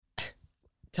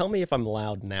Tell me if I'm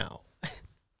loud now.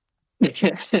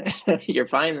 You're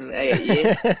fine.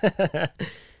 Hey,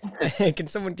 Hey, can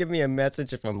someone give me a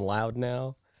message if I'm loud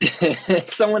now?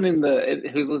 someone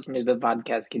who's listening to the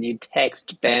podcast, can you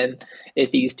text Ben if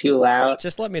he's too loud?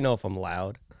 Just let me know if I'm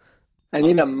loud. I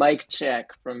need a mic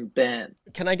check from Ben.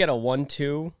 Can I get a 1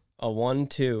 2, a 1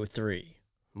 2 3,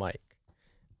 Mike?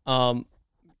 Um,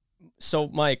 so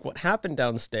Mike, what happened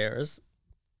downstairs?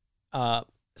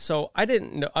 So I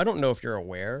didn't know. I don't know if you're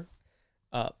aware,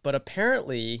 but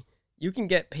apparently you can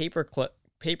get paper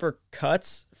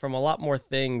cuts from a lot more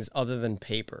things other than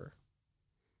paper.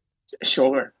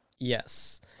 Sure.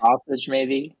 Yes. Sausage,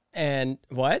 maybe. And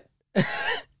what?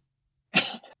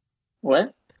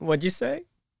 What? What'd you say?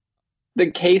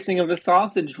 The casing of a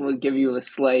sausage will give you a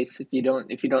slice if you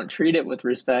don't treat it with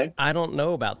respect. I don't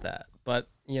know about that, but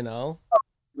you know.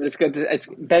 But it's good. It's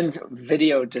Ben's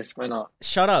video just went off.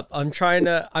 Shut up. I'm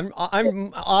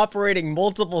operating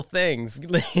multiple things.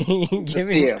 Let's Give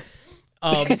see me you.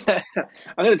 um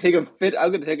I'm gonna take a fit.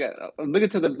 I'm gonna take a look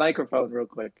into the microphone real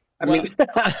quick. I well, mean,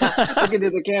 look into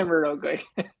the camera real quick.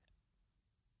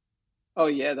 Oh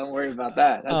yeah, don't worry about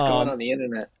that. That's going um on the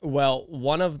internet. well,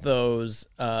 one of those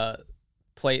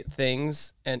plate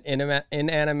things and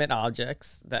inanimate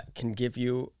objects that can give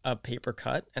you a paper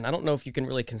cut, and I don't know if you can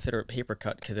really consider it paper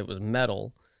cut because it was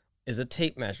metal, is a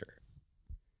tape measure.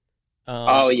 Um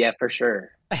Oh yeah, for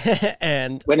sure.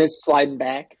 and When it's sliding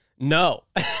back. no.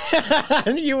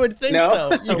 You would think No?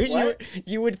 so. What?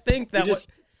 You would think You that just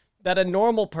that a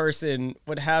normal person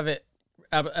would have it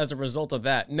as a result of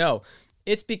that. No,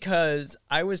 it's because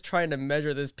I was trying to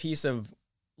measure this piece of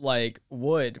like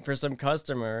wood for some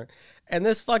customer, and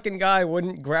this fucking guy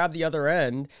wouldn't grab the other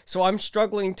end. So I'm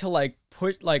struggling to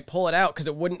pull it out because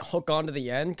it wouldn't hook onto the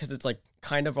end because it's like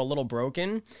kind of a little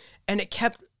broken, and it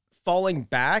kept falling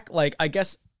back. Like I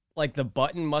guess like the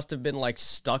button must have been like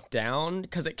stuck down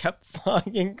because it kept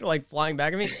fucking like flying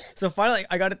back at me. So finally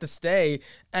I got it to stay,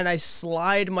 and I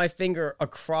slide my finger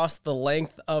across the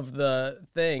length of the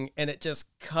thing, and it just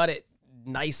cut it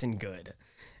nice and good.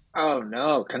 Oh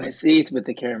no, can I see it with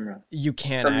the camera? You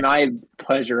can't For actually. my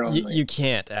pleasure You only.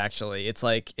 can't actually. It's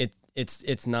like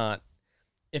it's not.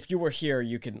 If you were here,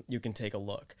 you can take a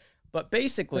look. But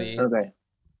basically, Okay.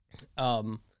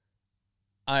 um,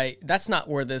 I that's not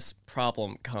where this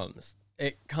problem comes.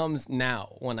 It comes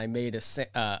now when I made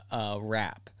a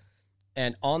wrap,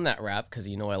 and on that wrap, because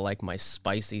you know I like my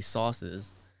spicy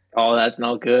sauces, Oh, that's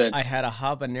not good. I had a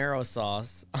habanero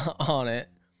sauce on it,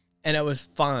 and it was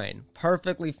fine,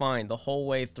 perfectly fine the whole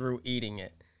way through eating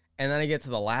it. And then I get to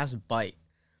the last bite,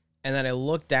 and then I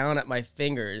look down at my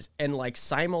fingers, and like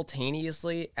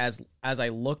simultaneously as I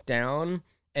look down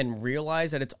and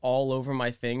realize that it's all over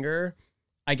my finger,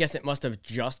 I guess it must have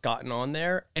just gotten on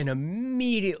there, and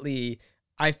immediately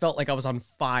I felt like I was on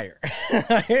fire.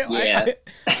 Yeah.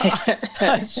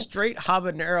 Straight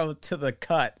habanero to the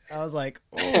cut. I was like,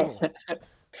 oh.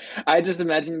 I just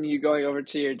imagine you going over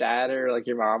to your dad or like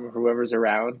your mom or whoever's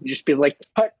around. You just be like,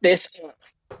 "Cut this off.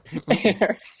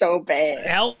 It's so bad.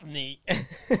 Help me.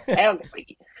 Help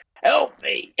me. Help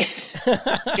me.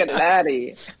 Get it out of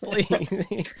here."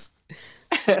 Please.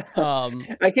 Um,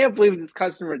 I can't believe this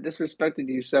customer disrespected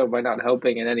you so by not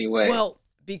helping in any way. well,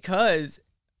 because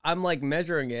I'm like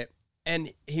measuring it,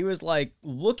 and he was like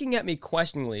looking at me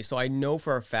questioningly, so I know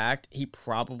for a fact he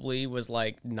probably was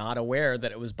like not aware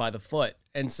that it was by the foot.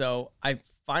 And so I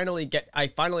finally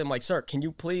am like, "Sir, can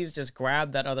you please just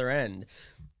grab that other end?"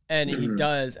 And he Mhm.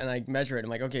 does, and I measure it. I'm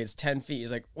like, "Okay, it's 10 feet."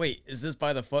 He's like, "Wait, is this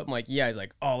by the foot?" I'm like, "Yeah." He's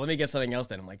like, "Oh, let me get something else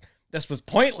then." I'm like, "This was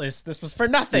pointless. This was for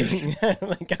nothing." I'm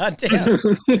like, "God damn."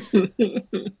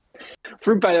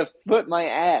 Fruit by the foot, my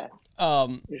ass.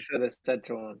 Um, You should have said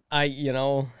to him.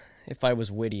 if I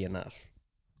was witty enough.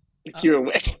 If you were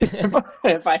wit.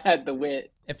 If I had the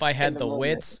wit If I in had the the moment.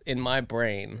 wits in my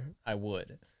brain, I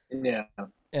would. Yeah,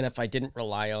 And if I didn't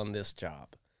rely on this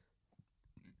job,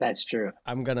 that's true.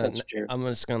 I'm gonna That's true. I'm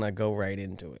just gonna go right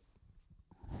into it.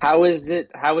 How has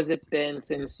it been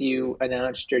since you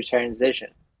announced your transition?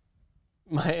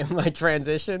 My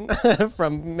transition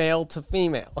from male to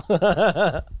female.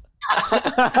 I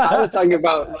was talking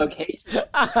about location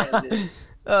transition.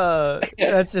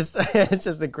 That's just it's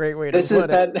just a great way to This is put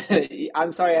it. that.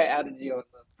 I'm sorry I added you on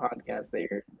the podcast that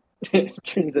you're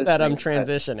That I'm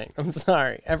transitioning transitioning. I'm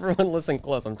sorry. Everyone listen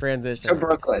close. I'm to transitioning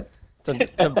Brooklyn.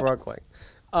 to Brooklyn.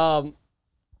 Um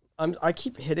I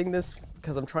keep hitting this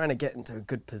because I'm trying to get into a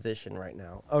good position right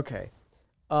now. Okay.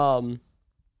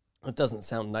 It doesn't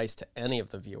sound nice to any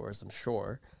of the viewers, I'm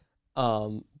sure.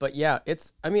 But yeah,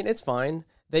 it's fine.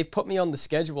 They put me on the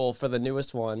schedule for the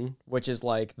newest one, which is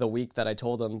like the week that I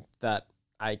told them that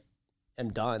I am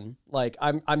done. Like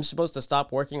I'm supposed to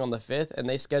stop working on the 5th, and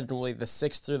they schedule me the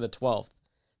 6th through the 12th.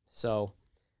 So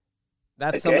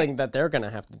that's something that they're gonna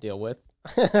have to deal with.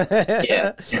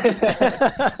 Yeah.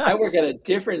 I work at a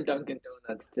different Dunkin'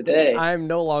 Donuts today. I'm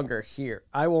no longer here.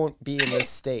 I won't be in this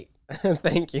state.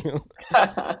 Thank you.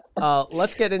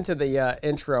 Let's get into the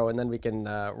intro, and then we can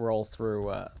roll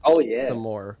through oh yeah, some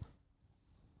more.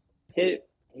 Hit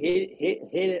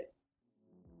it.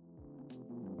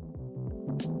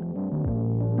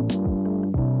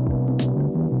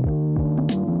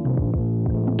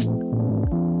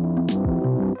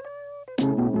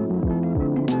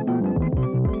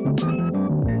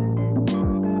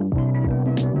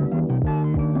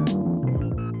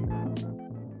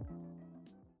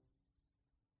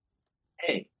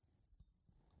 Hey,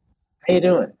 how you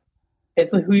doing?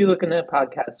 It's the Who You Looking At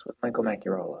podcast with Michael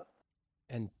Macurola.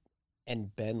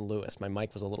 And Ben Lewis. My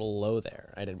mic was a little low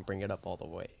there. I didn't bring it up all the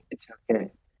way. It's okay.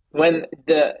 When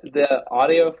the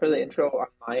audio for the intro on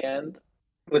my end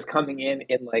was coming in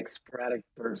like sporadic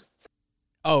bursts.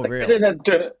 Oh, like, really?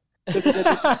 So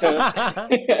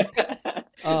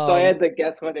I had to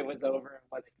guess when it was over and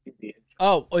when it could be.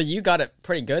 Oh, well, you got it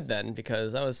pretty good then,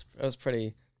 because that was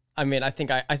pretty. I mean, I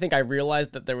think I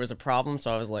realized that there was a problem, so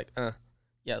I was like,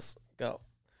 yes, go.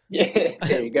 Yeah,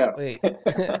 there you go. Please.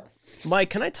 Mike,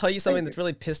 can I tell you something that's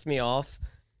really pissed me off?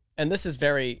 And this is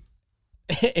very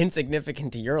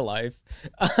insignificant to your life.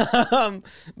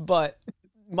 But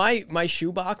my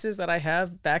shoe boxes that I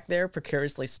have back there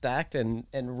precariously stacked in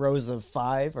rows of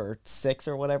 5 or 6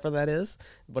 or whatever that is,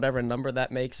 whatever number that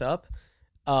makes up.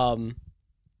 I'm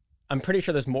pretty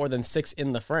sure there's more than 6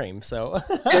 in the frame, so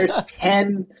there's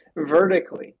 10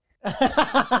 vertically. 1,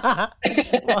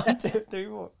 2, 3,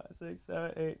 4, 5, 6,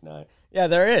 7, 8, 9. Yeah,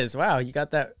 there is. Wow, you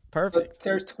got that perfect. But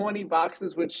there's 20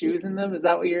 boxes with shoes in them. Is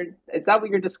that what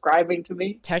you're describing to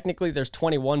me? Technically, there's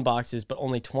 21 boxes, but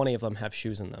only 20 of them have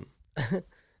shoes in them.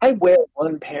 I wear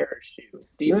 1 pair of shoes.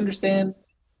 Do you understand?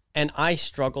 And I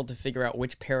struggled to figure out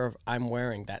which pair I'm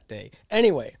wearing that day.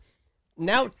 Anyway,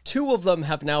 now 2 of them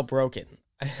have now broken,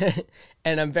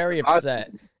 and I'm very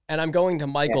upset. And I'm going to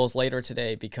Michael's later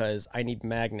today because I need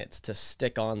magnets to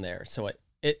stick on there. So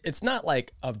it's not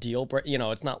like a deal break,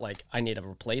 it's not like I need to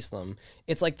replace them.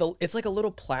 It's like a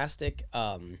little plastic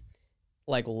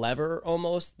like lever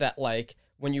almost that, like,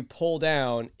 when you pull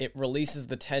down, it releases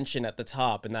the tension at the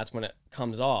top, and that's when it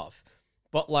comes off.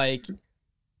 But, like,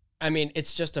 I mean,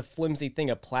 it's just a flimsy thing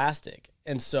of plastic.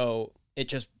 And so it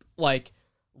just, like,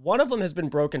 one of them has been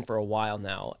broken for a while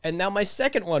now, and now my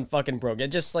second one fucking broke. It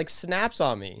just, like, snaps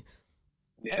on me.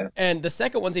 Yeah. And the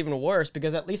second one's even worse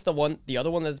because at least the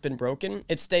other one that's been broken,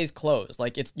 it stays closed.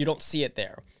 Like, you don't see it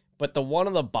there. But the one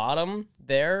on the bottom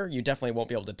there, you definitely won't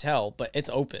be able to tell, but it's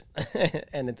open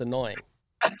and it's annoying.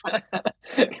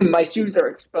 My shoes are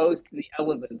exposed to the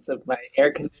elements of my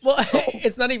air conditioner. Well,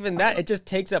 it's not even that. It just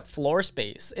takes up floor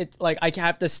space. It's like I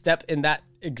have to step in that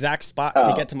exact spot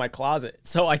to get to my closet.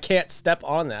 So I can't step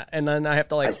on that. And then I have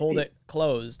to, like, hold it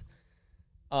closed.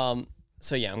 So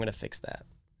yeah, I'm going to fix that.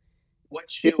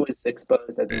 What shoe is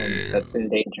exposed that's in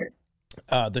danger?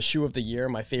 The shoe of the year,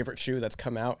 my favorite shoe that's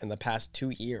come out in the past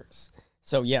 2 years.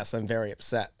 So yes, I'm very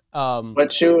upset.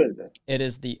 What shoe is it? It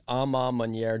is the Ama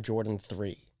Meunier Jordan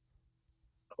 3.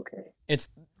 Okay. It's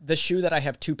the shoe that I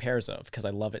have 2 pairs of because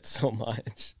I love it so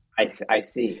much. I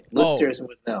see. Listeners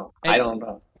would know. I don't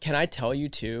know. Can I tell you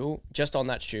too, just on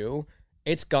that shoe,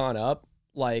 it's gone up,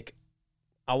 like,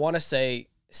 I want to say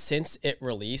since it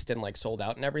released and, like, sold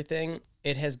out and everything,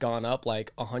 it has gone up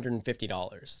like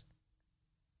 $150.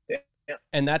 Yeah.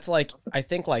 And that's, like, I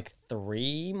think, like,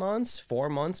 4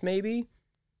 months maybe.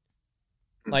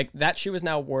 Like, that shoe is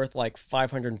now worth like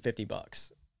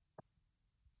 $550.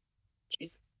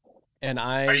 Jesus. And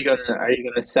are you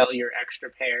gonna sell your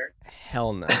extra pair?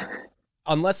 Hell no.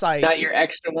 Unless I not your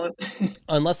extra one.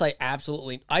 Unless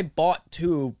I bought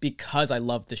 2 because I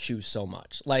love the shoe so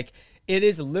much. Like, it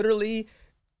is literally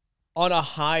on a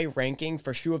high ranking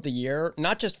for shoe of the year,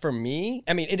 not just for me.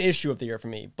 I mean, it is shoe of the year for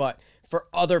me, but for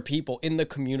other people in the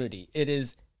community, it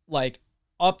is, like,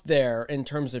 up there in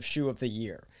terms of shoe of the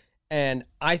year. And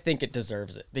I think it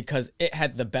deserves it because it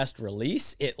had the best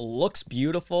release. It looks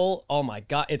beautiful. Oh my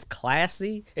God. It's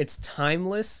classy. It's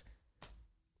timeless.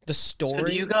 The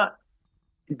story. So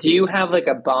do you have like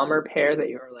a bomber pair that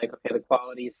you're like, okay, the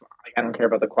quality is like, I don't care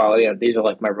about the quality. These are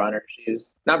like my runner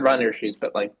shoes, not runner shoes,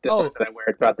 but like the ones that I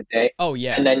wear throughout the day. Oh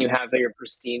yeah. And then you have your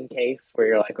pristine case where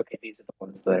you're like, okay, these are the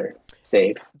ones that are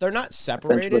safe. They're not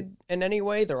separated in any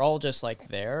way. They're all just like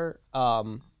there.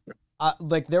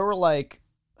 Like there were like,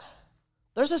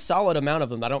 there's a solid amount of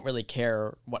them. I don't really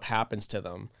care what happens to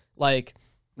them. Like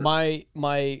my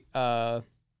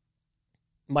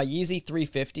my Yeezy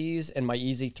 350s and my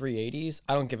Yeezy 380s,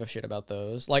 I don't give a shit about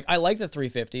those. Like, I like the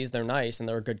 350s. They're nice and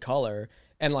they're a good color.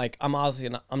 And like, I'm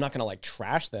not gonna like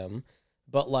trash them,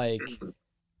 but like,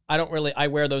 I don't really, I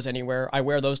wear those anywhere. I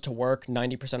wear those to work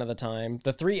 90% of the time.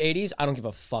 The 380s, I don't give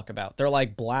a fuck about. They're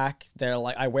like black. They're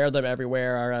like, I wear them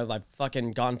everywhere. I've like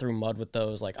fucking gone through mud with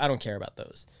those. Like, I don't care about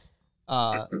those.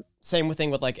 Same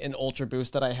thing with like an Ultra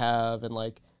Boost that I have, and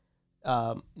like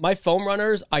my foam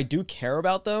runners, I do care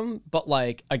about them, but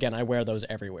like again, I wear those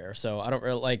everywhere, so I don't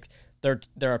really like they're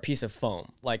a piece of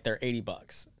foam, like they're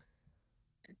 $80.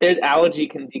 There's algae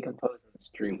can decompose in the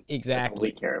street.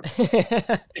 Exactly. That's what we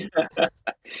care about.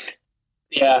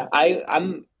 Yeah,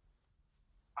 I'm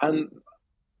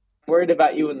worried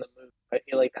about you in the move. I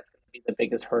feel like that's going to be the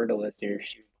biggest hurdle is your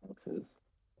shoe boxes.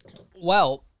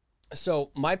 Well, so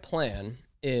my plan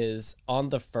is on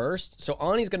the first. So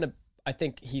Ani's gonna. I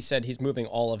think he said he's moving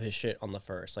all of his shit on the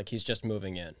first. Like he's just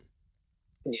moving in.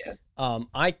 Yeah.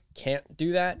 I can't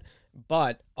do that,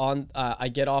 but on I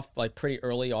get off like pretty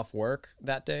early off work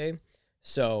that day,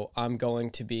 so I'm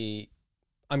going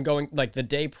like the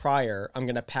day prior. I'm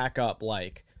gonna pack up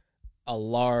like a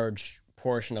large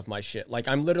portion of my shit. Like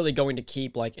I'm literally going to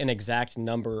keep like an exact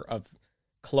number of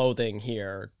clothing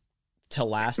here to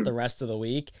last the rest of the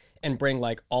week, and bring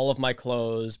like all of my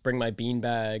clothes, bring my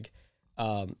beanbag,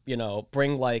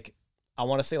 bring like, I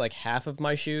want to say like half of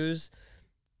my shoes,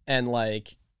 and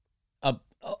like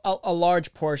a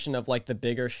large portion of like the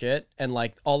bigger shit, and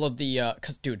like all of the,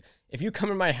 cause dude, if you come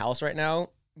in my house right now,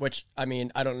 which I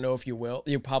mean, I don't know if you will,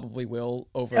 you probably will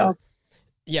over.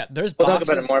 Yeah, there's we'll boxes.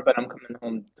 talk about it more, but I'm coming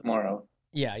home tomorrow.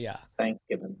 Yeah.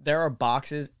 Thanksgiving. There are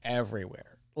boxes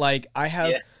everywhere. Like I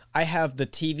have the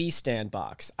TV stand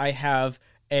box. I have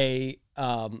a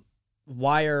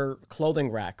wire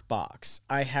clothing rack box.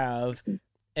 I have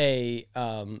I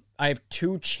have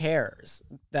 2 chairs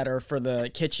that are for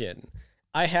the kitchen.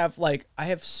 I have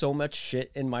so much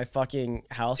shit in my fucking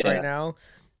house right now.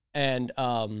 And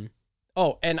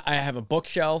and I have a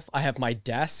bookshelf, I have my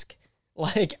desk,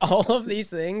 like all of these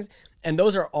things, and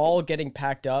those are all getting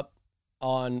packed up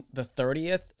on the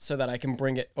 30th so that I can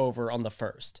bring it over on the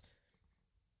 1st.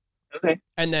 Okay.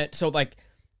 And then, so like,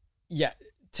 yeah,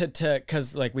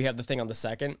 cause like we have the thing on the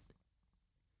 2nd.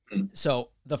 So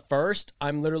the 1st,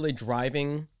 I'm literally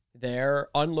driving there,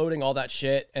 unloading all that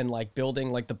shit and like building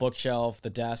like the bookshelf,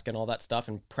 the desk and all that stuff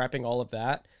and prepping all of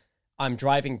that. I'm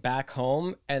driving back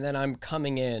home, and then I'm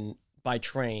coming in by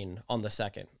train on the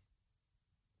 2nd.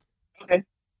 Okay.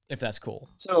 If that's cool.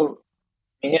 So,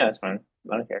 yeah, it's fine.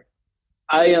 I don't care.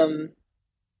 I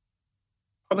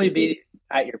probably be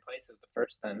at your place at the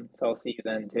 1st then, so I'll see you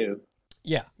then too.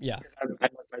 Yeah. I'm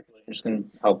most likely just gonna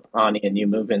help Ani and you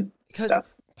move in stuff.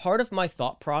 Part of my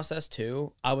thought process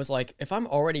too, I was like, if I'm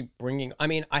already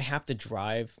I have to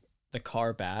drive the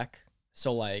car back,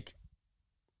 so like,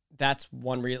 that's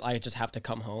one reason I just have to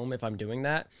come home if I'm doing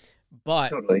that. But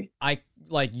totally. I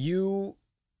like you.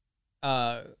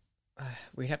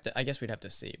 We'd have to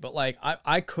see, but like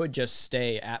I could just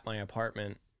stay at my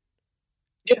apartment.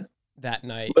 Yeah. That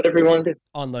night. Whatever you want to do.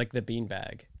 On like the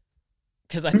beanbag,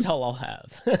 because that's all I'll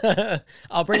have.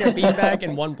 I'll bring a beanbag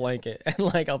and 1 blanket, and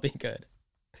like I'll be good.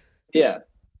 Yeah,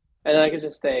 and I could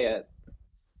just stay at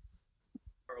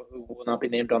girl who will not be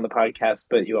named on the podcast,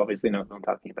 but you obviously know who I'm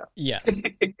talking about. Yes.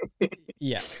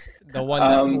 Yes, the one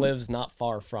that lives not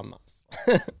far from us.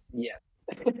 Yeah.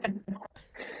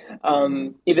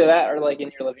 Either that or like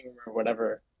in your living room or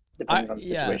whatever, depending on the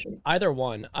situation. Yeah, either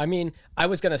one. I mean, I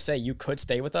was gonna say you could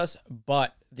stay with us,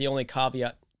 but the only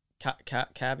caveat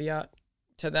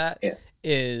to that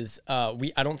is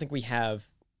I don't think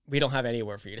we don't have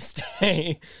anywhere for you to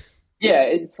stay. Yeah,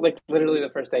 it's like literally the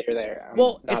first day you're there. I'm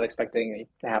not expecting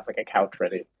to have like a couch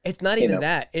ready. It's not even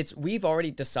that. We've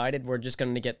already decided we're just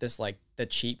going to get this like the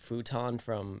cheap futon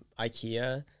from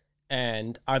IKEA,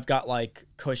 and I've got like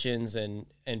cushions and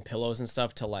pillows and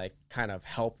stuff to like kind of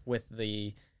help with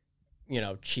the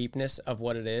cheapness of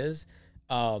what it is.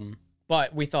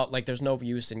 But we thought like there's no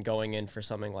use in going in for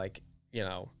something like,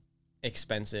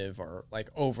 expensive or like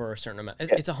over a certain amount.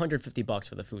 It's $150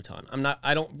 for the futon.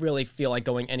 I don't really feel like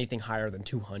going anything higher than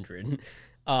 200.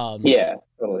 Yeah,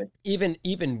 totally.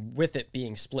 Even with it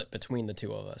being split between the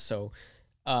two of us. So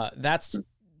that's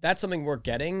something we're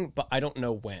getting, but I don't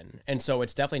know when. And so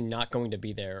it's definitely not going to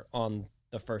be there on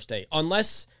the first day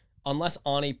unless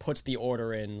Ani puts the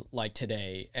order in like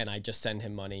today and I just send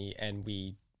him money and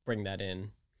we bring that in.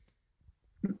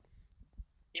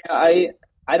 Yeah,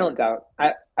 I don't doubt.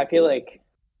 I feel like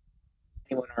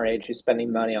anyone our age who's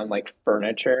spending money on like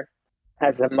furniture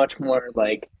has a much more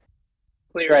like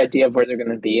clear idea of where they're going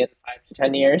to be in 5 to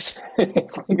 10 years.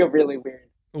 It's like a really weird.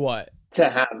 What? to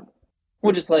have.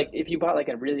 Well, just like if you bought like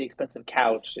a really expensive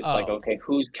couch, it's like Oh, okay,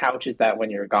 whose couch is that when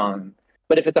you're gone?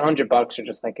 But if it's $100, you're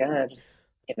just like, just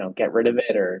get rid of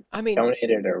it or I mean, donate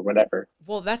it or whatever.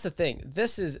 well, that's the thing.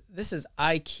 This is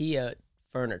IKEA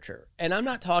furniture. And I'm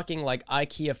not talking like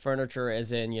IKEA furniture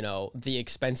as in, the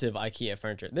expensive IKEA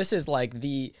furniture. This is like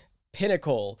the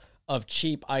pinnacle of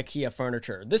cheap IKEA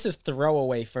furniture. This is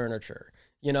throwaway furniture.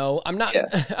 I'm not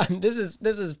Yeah, this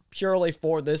is purely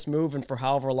for this move and for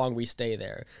however long we stay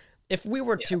there. If we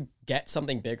were yeah, to get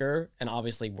something bigger, and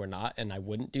obviously we're not, and I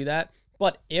wouldn't do that,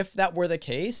 but if that were the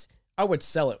case, I would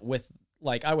sell it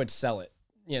I would sell it,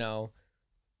 you know,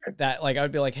 that like I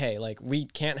would be like, hey, like we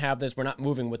can't have this. We're not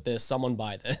moving with this. Someone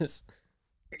buy this.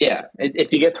 yeah.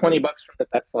 If you get $20 from it,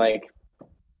 that's like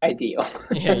ideal.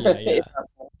 Yeah, yeah, yeah.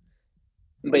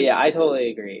 But yeah, I totally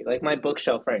agree. Like my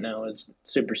bookshelf right now is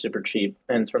super, super cheap,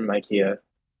 and it's from IKEA.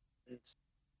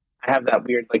 I have that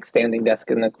weird like standing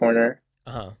desk in the corner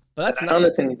Uh huh. But that that's I not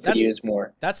honestly need to that's use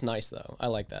more. that's nice though. I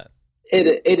like that.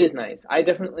 It is nice. I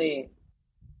definitely,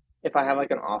 if I have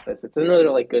like an office, it's another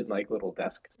like good like little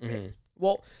desk Hmm. space.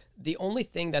 Well, the only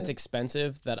thing that's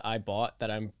expensive that I bought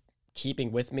that I'm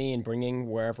keeping with me and bringing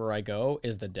wherever I go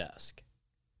is the desk.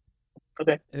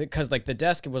 Okay. Because like the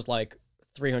desk was like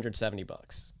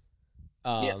 $370.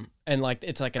 Yeah, And like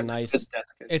it's like a that's a good nice desk.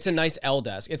 it's a nice L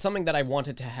desk. It's something that I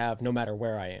wanted to have no matter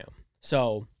where I am.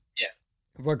 So Yeah.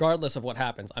 regardless of what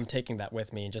happens, I'm taking that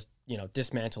with me and just,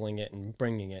 dismantling it and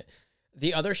bringing it.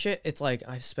 The other shit, it's like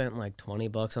I spent like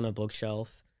 $20 on a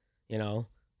bookshelf, you know,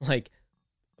 like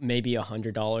maybe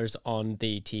 $100 on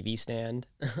the TV stand.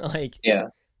 Like, Yeah.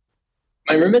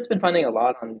 My roommate's been finding a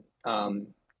lot on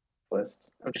list.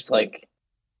 I'm just like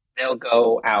they'll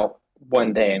go out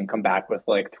one day and come back with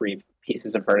like three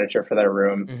pieces of furniture for their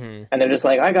room. mhm. And they're just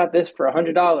like, I got this for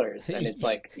 $100. And it's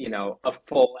like, a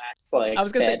full ass I like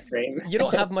was gonna say bed frame. you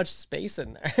don't have much space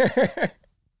in there.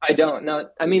 I don't know.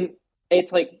 I mean,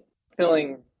 it's like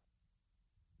filling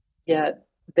yeah,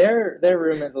 their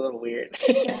room is a little weird.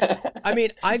 I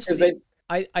mean, I've Because seen.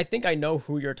 they I think I know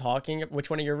who you're talking. Which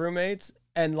one of your roommates?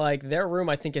 And like their room,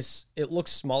 I think it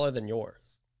looks smaller than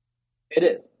yours. it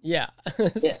is. Yeah. Yeah.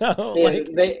 So Yeah,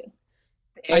 like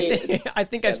I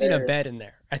think I've seen a they're bed in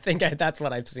there. That's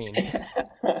what I've seen.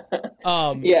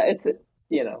 Um. yeah, it's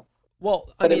Well,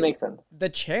 I but it mean, makes sense. the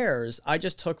chairs I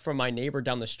just took from my neighbor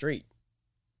down the street.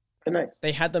 But nice.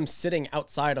 They had them sitting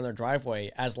outside on their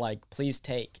driveway as like, please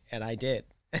take, and I did.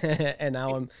 And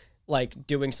now I'm like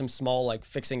doing some small like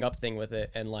fixing up thing with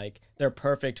it, and like they're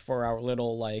perfect for our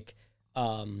little like,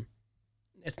 um,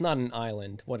 it's not an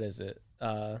island. What is it?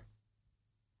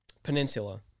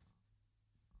 Peninsula.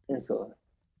 So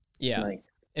Yeah,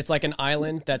 nice. it's like an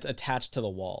island that's attached to the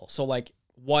wall. So like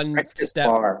one Breakfast step.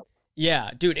 bar.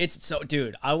 Yeah, dude,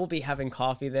 I will be having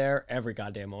coffee there every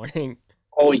goddamn morning.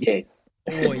 Oh yes.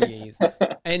 Always.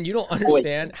 And you don't Always.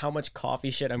 understand how much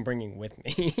coffee shit I'm bringing with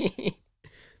me.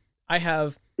 I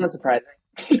have Not surprising.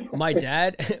 my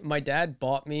dad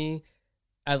bought me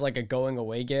as like a going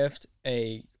away gift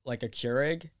a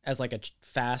Keurig as like a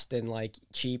fast and like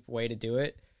cheap way to do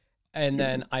it. And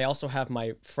then I also have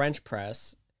my French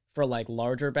press for like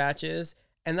larger batches,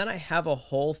 and then I have a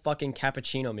whole fucking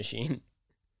cappuccino machine.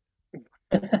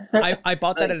 I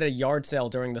bought that Nice. at a yard sale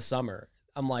during the summer.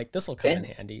 I'm like, this will come in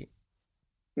Damn. handy.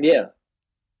 Yeah.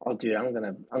 Oh, dude, I'm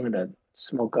gonna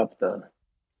smoke up the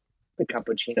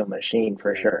cappuccino machine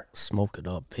for sure. Smoke it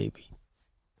up, baby.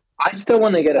 I still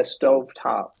want to get a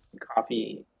stovetop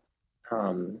coffee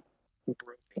um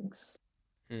brewings.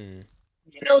 Hmm.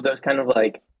 Those kind of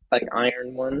like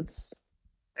iron ones.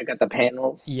 I got the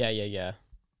panels. Yeah, yeah, yeah.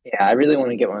 Yeah, I really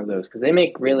want to get one of those because they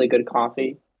make really good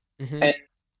coffee. Hmm. And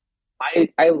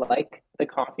I like the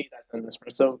coffee that an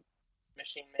espresso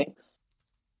machine makes.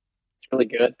 It's really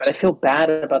good, but I feel bad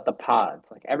about the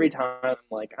pods. Like every time, I'm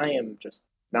like I am just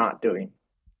not doing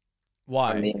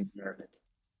on the Why? environment.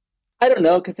 I don't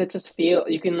know because it just feel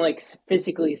you can like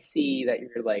physically see that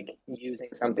you're like using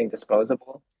something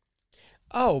disposable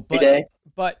Oh, every but day.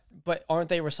 but aren't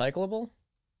they recyclable?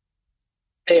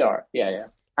 They are, yeah, yeah.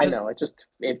 I Cause know.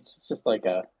 It's just like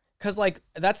a cause like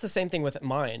that's the same thing with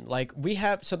mine. Like we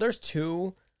have so there's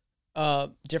two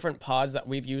different pods that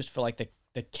we've used for like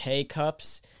the K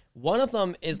cups. One of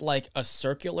them is like a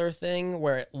circular thing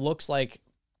where it looks like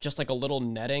just like a little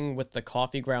netting with the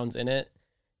coffee grounds in it,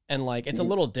 and like it's a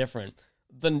little different.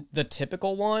 The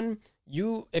typical one,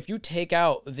 if you take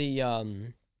out the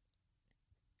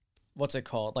what's it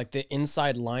called? Like the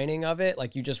inside lining of it,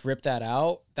 like you just rip that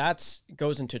out, that's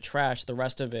goes into trash. The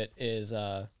rest of it is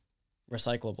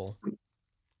recyclable.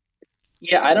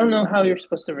 yeah. I don't know how you're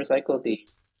supposed to recycle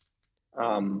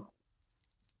um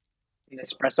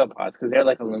Nespresso pods because they're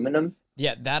like aluminum,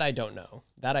 Yeah, that I don't know.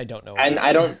 That I don't know and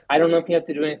about. I don't know if you have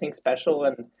to do anything special,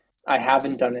 and I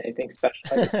haven't done anything special.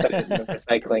 I just put it in the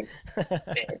recycling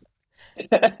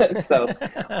bin. So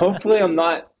hopefully I'm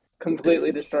not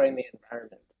completely destroying the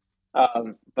environment.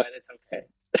 But it's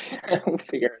okay. We'll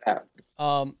figure it out.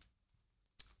 um,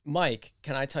 Mike,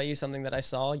 can I tell you something that I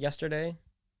saw yesterday?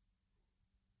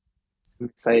 I'm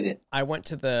excited. I went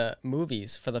to the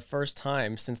movies for the first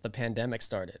time since the pandemic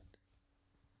started.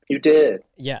 You did.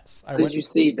 Yes, I What went. did you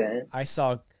see, Ben? I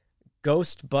saw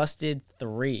Ghost Busted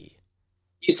 3.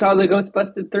 You saw the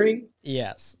Ghostbusted 3?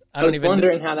 Yes. I was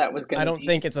wondering how that was I going to don't be.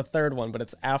 think it's a third one, but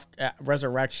it's after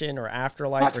Resurrection or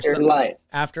Afterlife or something. Afterlife.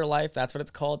 Afterlife, that's what it's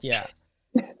called. Yeah.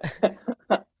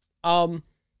 Um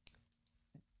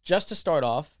just to start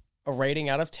off, a rating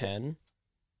out of 10,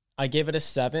 I give it a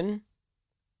 7,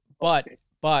 but Okay.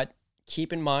 but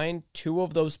keep in mind 2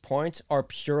 of those points are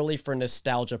purely for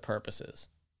nostalgia purposes.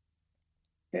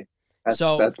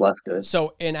 That's less good.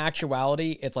 So in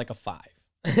actuality, it's like a 5.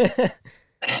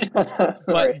 But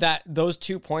Right. that those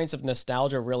 2 points of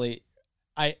nostalgia really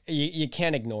you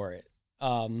can't ignore it.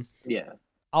 Yeah.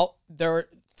 There are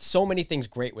so many things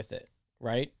great with it,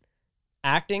 right?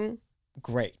 Acting,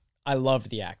 great. I loved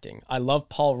the acting. I love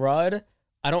Paul Rudd.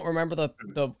 I don't remember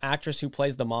the actress who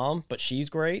plays the mom, but she's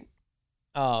great.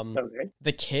 Okay.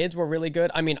 The kids were really good.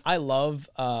 I mean, I love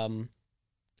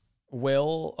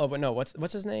Will. Oh, but no,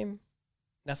 what's his name?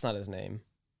 That's not his name.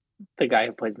 The guy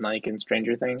who plays Mike in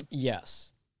Stranger Things.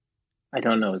 Yes. I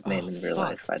don't know his name Oh, in real fuck.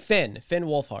 life. But Finn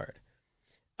Wolfhard.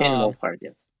 in Um, Wolfhard,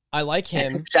 yes. I like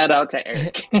him. Shout out to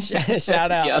Eric. Shout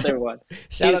out. The other one.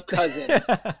 Shout His out cousin.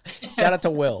 Shout out to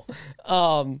Will.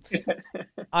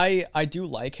 I do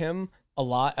like him a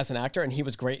lot as an actor, and he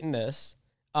was great in this.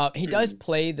 He does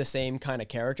play the same kind of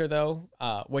character though,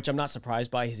 which I'm not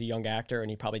surprised by. He's a young actor, and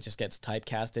he probably just gets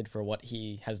typecasted for what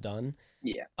he has done.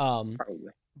 Yeah, Um,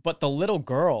 probably. but the little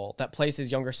girl that plays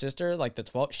his younger sister, like the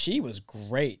 12, she was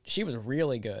great. She was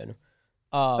really good.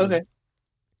 Okay.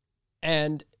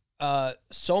 And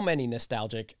so many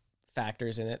nostalgic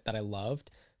factors in it that I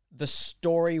loved. The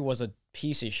story was a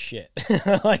piece of shit.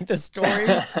 Like the story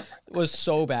was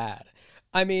so bad.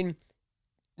 I mean,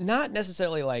 not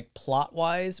necessarily like plot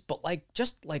wise, but like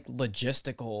just like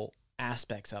logistical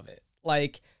aspects of it.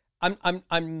 Like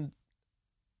I'm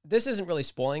this isn't really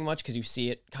spoiling much because you see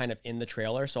it kind of in the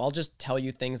trailer. So I'll just tell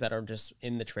you things that are just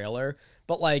in the trailer.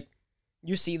 But like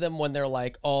you see them when they're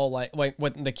like all like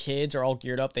when the kids are all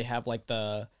geared up, they have like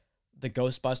the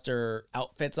Ghostbuster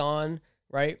outfits on,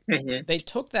 right? Mhm. They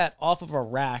took that off of a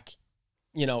rack,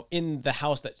 you know, in the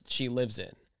house that she lives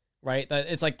in, right? That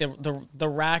it's like the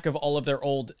rack of all of their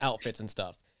old outfits and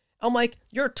stuff. I'm like,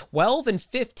 you're 12 and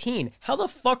 15. How the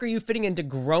fuck are you fitting into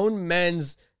grown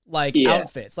men's like Yeah.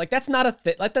 outfits? Like that's not a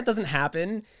like that doesn't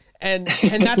happen. And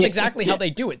that's exactly how they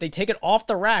do it. They take it off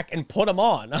the rack and put them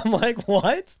on. I'm like,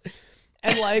 what?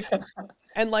 And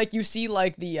like you see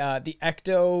like the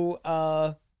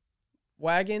Ecto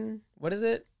wagon. What is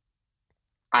it?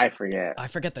 I forget. I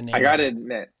forget the name. I of gotta it.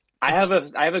 admit, I have a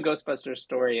Ghostbusters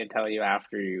story to tell you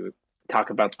after you talk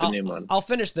about the new one. I'll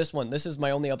finish this one. This is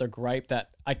my only other gripe that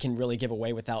I can really give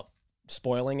away without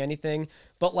spoiling anything.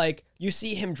 But like you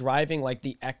see him driving like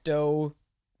the Ecto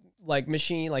like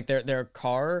machine, like their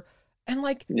car, and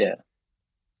like Yeah.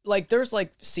 there's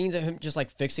like scenes of him just like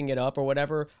fixing it up or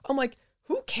whatever. I'm like,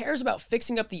 who cares about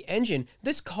fixing up the engine?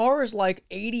 This car is like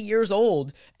 80 years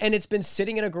old and it's been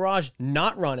sitting in a garage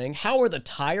not running. How are the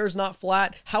tires not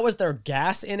flat? How is there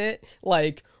gas in it?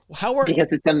 Like how are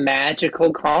Because it's a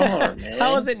magical car, man.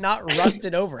 how is it not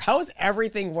rusted over? How is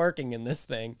everything working in this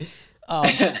thing?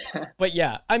 But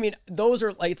yeah, I mean, those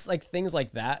are like, it's like things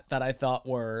like that I thought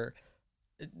were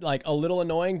like a little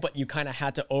annoying, but you kind of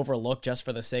had to overlook just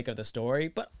for the sake of the story.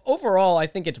 But overall, I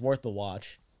think it's worth the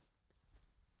watch.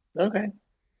 Okay.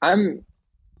 I'm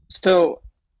so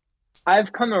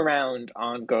I've come around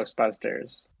on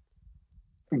Ghostbusters,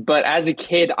 but as a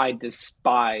kid I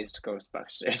despised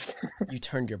Ghostbusters. You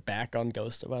turned your back on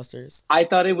Ghostbusters? I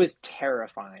thought it was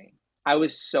terrifying. I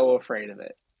was so afraid of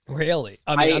it. Really?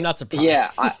 I mean, I'm not surprised.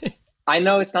 Yeah, I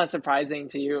know it's not surprising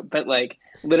to you, but like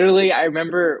literally I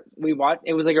remember we watched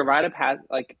it was like a rite of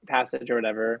passage or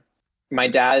whatever. My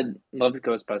dad loves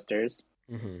Ghostbusters.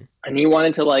 Mhm. And he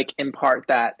wanted to like impart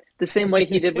that the same way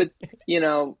he did with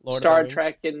Lord of the Star Rings.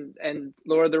 Trek and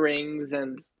Lord of the Rings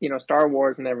and Star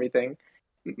Wars and everything.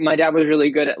 My dad was really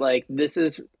good at like, this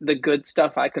is the good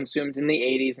stuff I consumed in the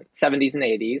 80s, 70s and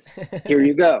 80s. Here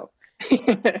you go.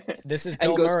 This is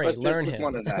And Bill Murray. Ghostbusters Learn was him.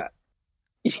 one of that.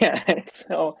 Yeah,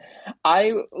 so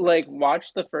I like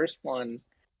watched the first one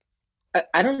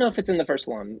I don't know if it's in the first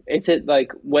one. Is it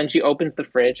like when she opens the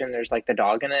fridge and there's like the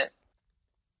dog in it,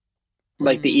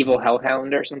 like the evil Mm,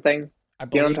 hellhound or something? I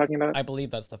You know what I'm believe talking about? I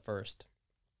believe that's the first.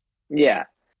 Yeah,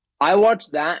 I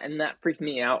watched that and that freaked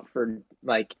me out for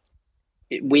like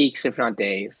weeks, if not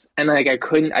days, and like I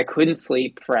couldn't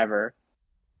sleep forever.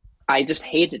 I just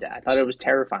hated it. I thought it was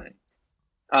terrifying.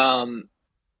 Um,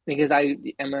 because I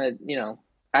am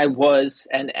I was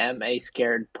and am a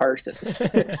scared person.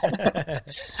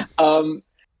 Um,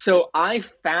 so I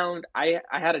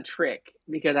had a trick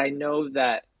because I know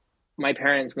that my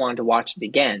parents wanted to watch it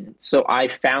again. So I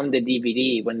found the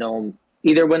DVD when no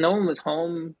one was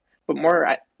home, but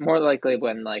more likely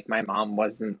when like my mom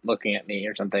wasn't looking at me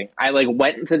or something. I like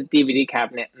went into the DVD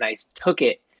cabinet and I took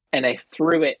it and I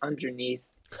threw it underneath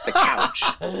the couch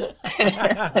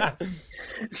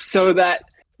so that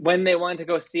when they wanted to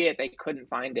go see it, they couldn't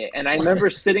find it. And I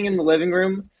remember sitting in the living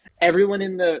room.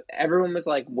 Everyone was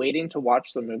like waiting to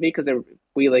watch the movie because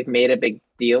we like made a big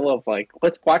deal of like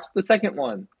let's watch the second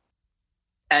one.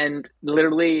 And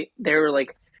literally they were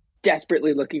like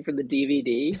desperately looking for the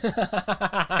DVD.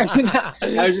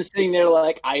 I was just sitting there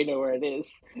like I know where it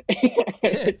is.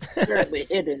 It's currently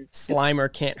hidden.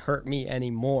 Slimer can't hurt me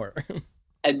anymore.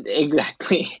 And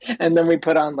exactly. And then we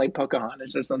put on like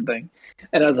Pocahontas or something.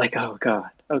 And I was like, oh God,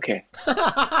 okay.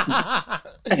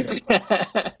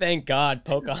 Thank God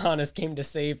Pocahontas came to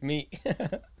save me.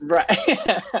 Right.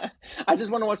 I just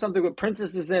want to watch something with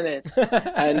princesses in it.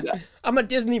 And I'm a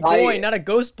Disney boy, not a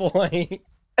ghost boy.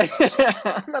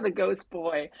 I'm not a ghost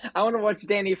boy. I want to watch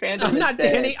Danny Phantom. I'm not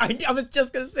instead. Danny. I was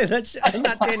just gonna say that shit. I'm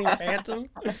not Danny Phantom.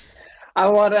 I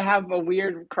want to have a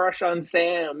weird crush on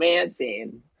Sam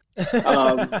Manson.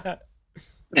 Um,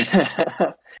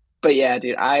 but yeah,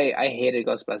 dude, I hated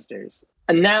Ghostbusters.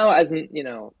 And now, as an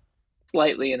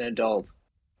slightly an adult,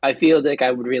 I feel like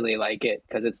I would really like it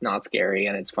because it's not scary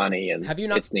and it's funny and Have you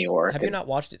not? it's New York. Have you not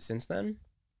watched it since then?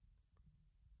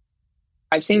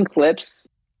 I've seen clips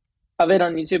of it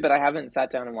on YouTube, but I haven't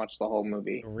sat down and watched the whole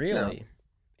movie. No. Really?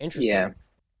 Interesting. Yeah,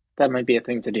 that might be a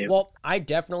thing to do. Well, I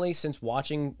definitely, since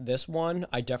watching this one,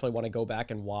 I definitely want to go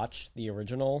back and watch the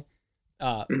original.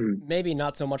 Maybe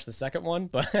not so much the second one,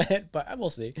 but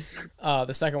we'll see.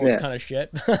 The second one's kind of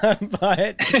shit,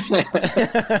 but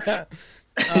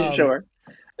Sure.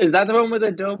 Is that the one with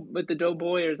the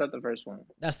doughboy, or is that the first one?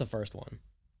 That's the first one.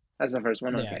 That's the first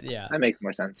one. Okay. Yeah. That makes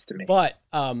more sense to me. But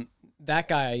that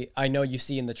guy I know you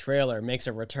see in the trailer makes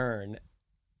a return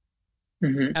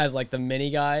as like the mini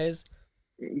guys.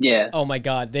 Yeah. Oh my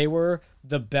God, they were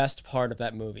the best part of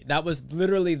that movie. That was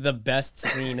literally the best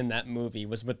scene in that movie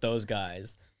was with those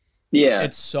guys. Yeah.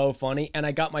 It's so funny. And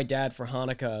I got my dad for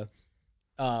Hanukkah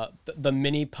the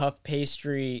mini puff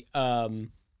pastry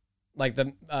like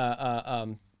the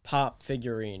pop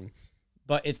figurine.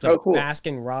 But it's the cool.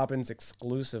 Baskin Robbins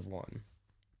exclusive one.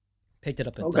 Picked it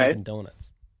up at Dunkin'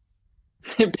 Donuts.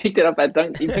 You picked it up at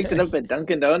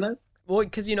Dunkin' Donuts? Well,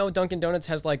 because Dunkin' Donuts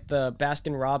has like the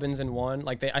Baskin Robbins in one.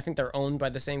 Like I think they're owned by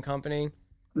the same company.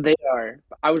 They are.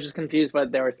 I was just confused why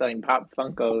they were selling Pop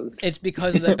Funkos. It's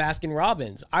because of the Baskin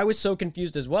Robbins. I was so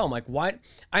confused as well. I'm like, why?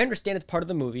 I understand it's part of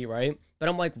the movie, right? But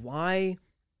I'm like, why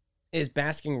is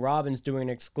Baskin Robbins doing an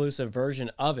exclusive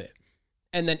version of it?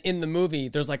 And then in the movie,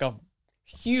 there's like a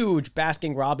huge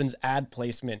Baskin Robbins ad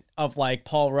placement of like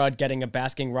Paul Rudd getting a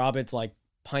Baskin Robbins like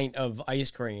pint of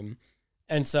ice cream.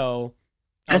 And so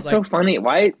that's so funny.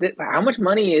 Why? How much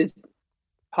money is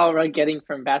Paul Rudd getting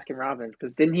from Baskin Robbins?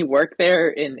 Because didn't he work there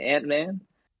in Ant-Man?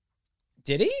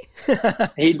 Did he?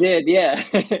 He did, yeah.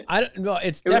 I don't know.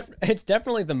 It's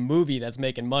definitely the movie that's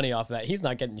making money off of that. He's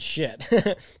not getting shit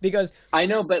because I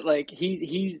know, but like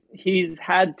he's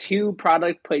had 2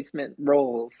 product placement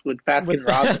roles with Baskin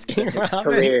Robbins in his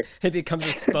career. He becomes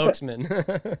a spokesman.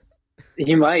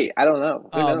 He might. I don't know.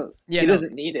 Who knows? Yeah, he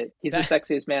doesn't need it. He's the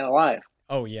sexiest man alive.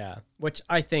 Oh yeah, which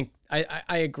I think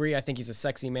I agree. I think he's a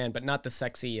sexy man, but not the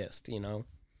sexiest.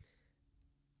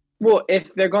 Well,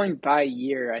 if they're going by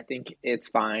year, I think it's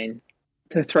fine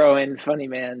to throw in funny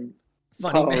man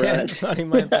Paul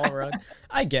Rudd.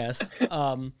 I guess.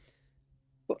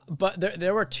 But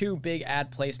there were 2 big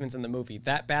ad placements in the movie: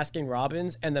 that Baskin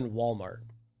Robbins and then Walmart.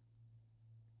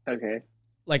 Okay.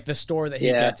 Like the store that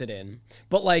he gets it in,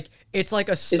 but like it's like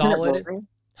a solid.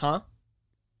 Huh?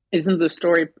 Isn't the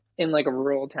story in like a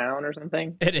rural town or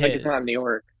something? It like is. It's not New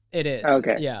York. It is.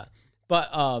 Okay. Yeah,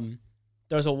 but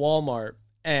there's a Walmart,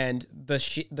 and the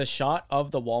shot of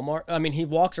the Walmart. I mean, he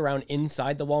walks around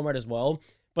inside the Walmart as well,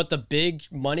 but the big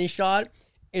money shot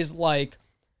is like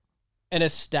an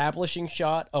establishing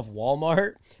shot of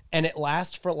Walmart, and it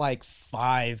lasts for like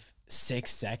 5-6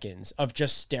 seconds of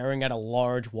just staring at a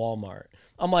large Walmart.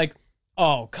 I'm like,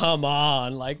 Oh, come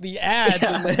on. Like the ads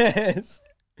in Yeah, this.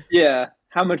 yeah.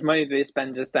 How much money do they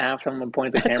spend just to have someone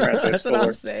point the camera at their That's what I'm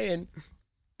store? saying.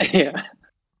 Yeah,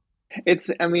 it's.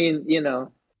 I mean,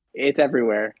 it's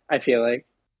everywhere. I feel like,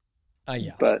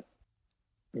 Yeah. but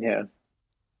yeah,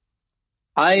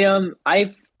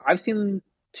 I've seen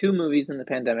two movies in the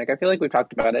pandemic. I feel like we've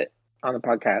talked about it on the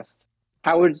podcast.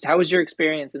 How was your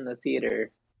experience in the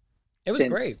theater It was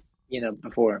great. since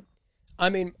before? I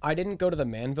mean, I didn't go to the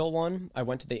Manville one. I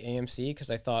went to the AMC because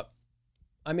I thought,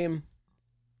 I mean,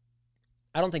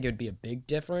 I don't think it would be a big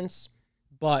difference.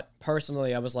 But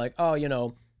personally, I was like,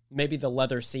 oh, maybe the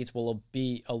leather seats will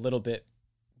be a little bit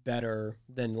better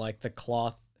than like the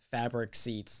cloth fabric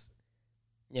seats,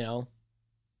 you know?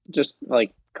 Just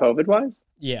like COVID wise?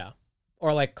 Yeah.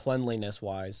 Or like cleanliness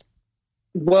wise.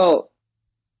 Well,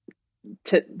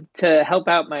 to to help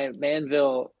out my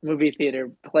Manville movie theater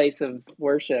place of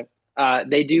worship,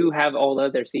 they do have all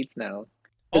leather seats now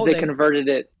because Oh, they they converted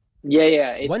it. Yeah,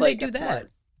 yeah, it's when they like do a that?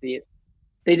 smart.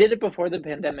 They did it before the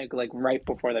pandemic, like right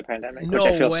before the pandemic, which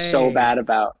I No feel so way. bad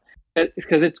about. It's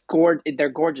because they're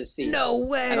gorgeous seats, No and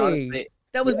way. honestly,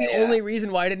 That was yeah, the yeah. only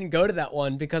reason why I didn't go to that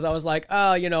one because I was like,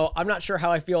 oh, I'm not sure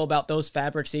how I feel about those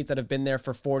fabric seats that have been there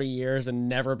for 40 years and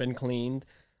never been cleaned.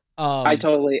 I Um,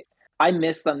 totally, I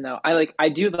miss them though. I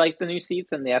do like the new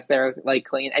seats, and yes, they're like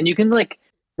clean, and you can like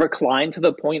recline to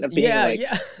the point of being yeah, like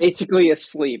yeah. basically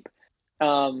asleep.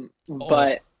 Oh,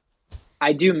 But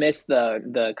I do miss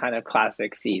the kind of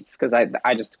classic seats because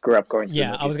I just grew up going to the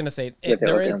yeah. I was movies gonna say with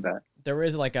there looking is at that. there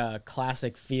is like a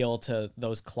classic feel to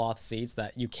those cloth seats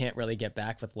that you can't really get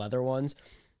back with leather ones.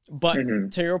 But Hmm.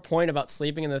 to your point about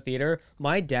sleeping in the theater,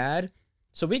 my dad.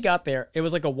 So we got there. It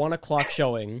was like a 1 o'clock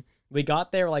showing. We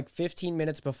got there like 15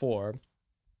 minutes before,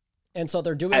 and so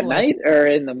they're doing At like night or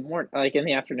in the morning, like in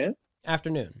the afternoon.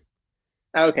 afternoon.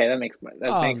 Okay, that makes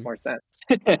Um, more sense.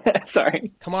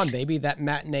 Sorry. Come on, baby, that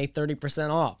matinee 30%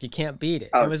 off. You can't beat it.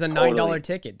 It Oh, was a $9 totally.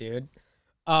 ticket, dude.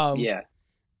 Um, Yeah.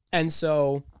 and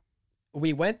so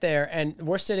we went there and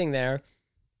we're sitting there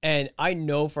and I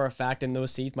know for a fact in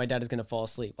those seats my dad is gonna fall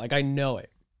asleep. Like I know it.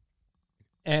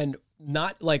 And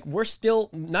not like we're still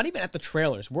not even at the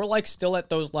trailers. We're like still at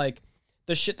those like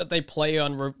the shit that they play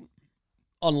on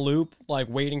loop, like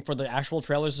waiting for the actual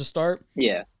trailers to start.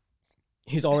 Yeah.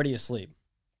 He's already asleep.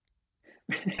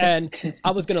 And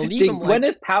I was gonna leave Did him like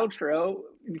Gwyneth Paltrow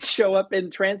show up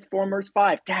in Transformers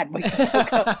 5? Dad, wake the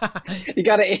fuck up. You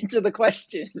got to answer the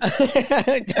question.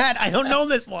 Dad, I don't know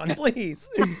this one, please.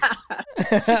 You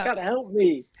got to help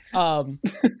me. um,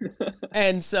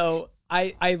 and so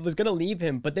I was gonna leave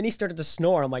him, but then he started to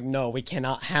snore. I'm like, no, we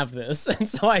cannot have this. And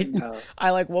so No.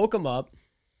 I like woke him up,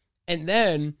 and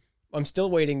then I'm still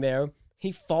waiting there.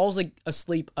 He falls like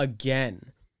asleep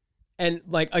again, and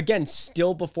like again,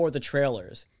 still before the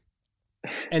trailers.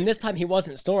 And this time he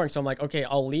wasn't snoring, so I'm like, okay,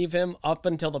 I'll leave him up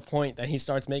until the point that he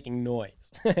starts making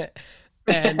noise.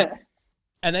 and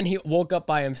and then he woke up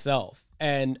by himself.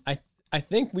 And I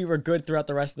think we were good throughout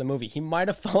the rest of the movie. He might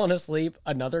have fallen asleep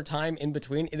another time in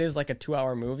between. It is like a 2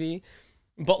 hour movie.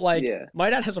 But like Yeah. my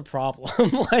dad has a problem.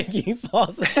 Like he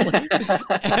falls asleep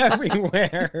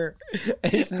everywhere.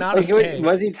 And it's not Like, okay.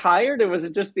 was he tired or was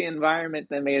it just the environment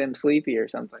that made him sleepy or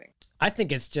something? I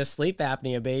think it's just sleep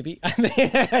apnea, baby. I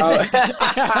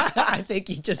think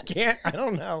he just can't. I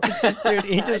don't know, dude.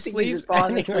 He I just think he's sleeps just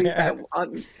falling asleep anywhere.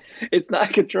 it's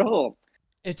not controlled.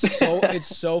 It's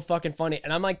so fucking funny.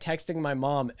 And I'm like texting my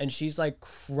mom, and she's like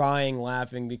crying,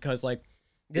 laughing because like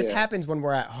this Yeah. happens when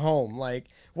we're at home. Like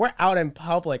we're out in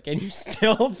public, and he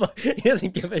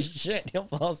doesn't give a shit. He'll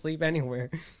fall asleep anywhere.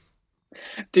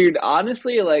 Dude,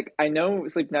 honestly, like I know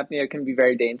sleep apnea can be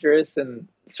very dangerous in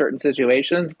certain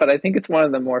situations, but I think it's one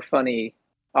of the more funny,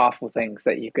 awful things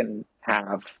that you can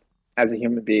have as a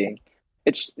human being.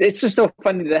 It's just so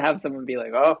funny to have someone be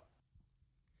like, "Oh,"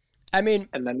 I mean,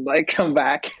 and then like come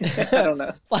back. I don't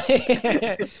know.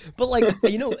 but like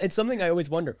it's something I always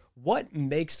wonder. What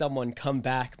makes someone come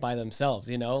back by themselves?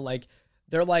 Like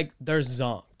they're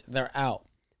zonked, they're out,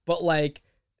 but like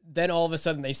then all of a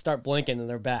sudden they start blinking and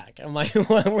they're back. I'm like,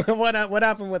 what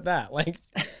happened with that? Like,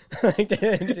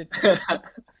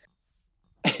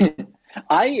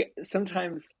 I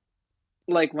sometimes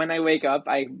like when I wake up,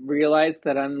 I realize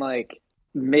that I'm like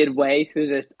midway through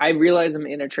this. I realize I'm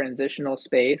in a transitional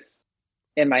space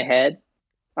in my head.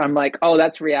 I'm like, oh,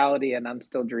 that's reality, and I'm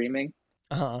still dreaming.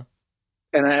 uh-huh.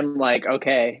 And I'm like,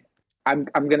 okay, I'm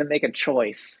gonna make a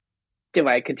choice. Do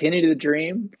I continue to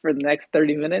dream for the next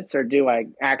 30 minutes, or do I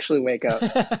actually wake up?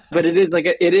 But it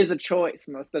is a choice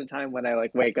most of the time when I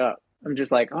like wake up. I'm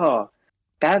just like, oh,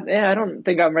 That yeah, I don't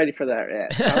think I'm ready for that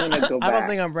yet. I'm gonna go I don't back.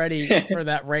 think I'm ready for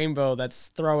that rainbow that's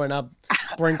throwing up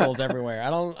sprinkles everywhere. I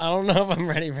don't know if I'm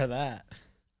ready for that.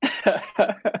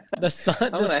 The sun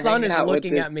I'm the gonna sun hang is out with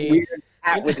looking this at me. weird You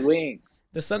cat know, with wings.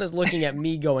 the sun is looking at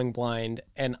me going blind,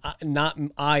 and not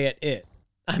I at it.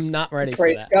 I'm not ready for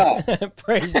Praise God. that.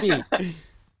 Praise be.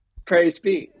 Praise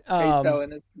be. Praise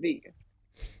Um, His be. But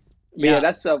yeah, yeah,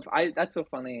 that's so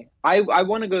funny. I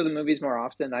want to go to the movies more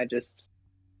often.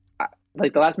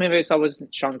 Like the last movie I saw was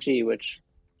Shang-Chi, which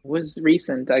was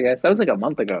recent, I guess. That was like a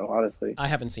month ago, honestly. I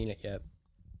haven't seen it yet.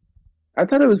 I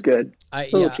thought it was good. A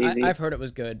little cheesy. I've heard it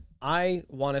was good. I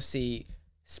want to see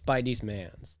Spidey's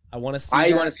Mans. I want to see I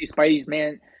want to that, see Spidey's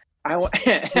man. I want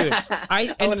dude.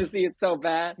 I want to see it so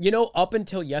bad. Up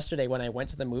until yesterday when I went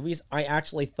to the movies, I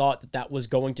actually thought that that was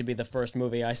going to be the first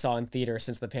movie I saw in theater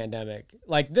since the pandemic.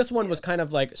 Like this one was kind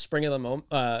of like spring of the moment.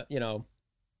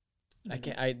 I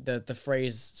can't. The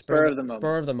phrase Spur of the moment.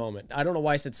 Spur of the moment. I don't know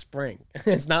why I said spring.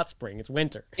 It's not spring. It's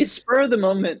winter. Is spur of the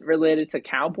moment related to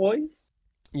cowboys?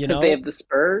 You Because know, they have the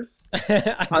spurs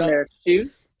on their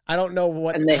shoes I don't know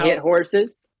what. and they hit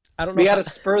horses. I don't know. We got to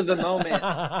spur the moment,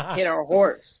 hit our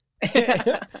horse.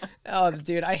 Oh,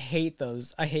 dude, I hate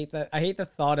those. I hate that. I hate the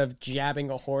thought of jabbing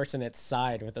a horse in its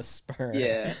side with a spur.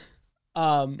 Yeah.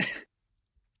 Um.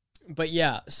 But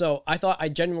yeah, so I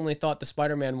genuinely thought the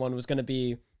Spider-Man one was going to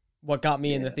be what got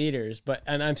me in the theaters,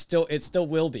 it still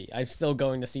will be. I'm still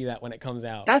going to see that when it comes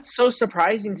out. That's so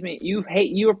surprising to me.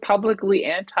 You are publicly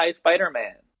anti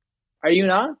Spider-Man. Are you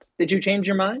not? Did you change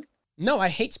your mind? No, I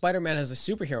hate Spider-Man as a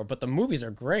superhero, but the movies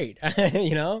are great.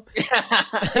 You know,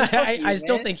 Fuck you, I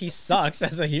still man. think he sucks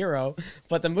as a hero,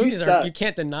 but the movies suck. you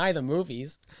can't deny the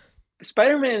movies.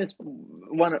 Spider-Man is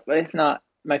if not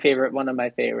my favorite, one of my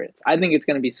favorites. I think it's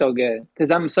going to be so good because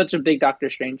I'm such a big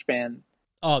Doctor Strange fan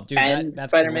Oh, dude, and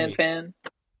that's Spider-Man great. fan.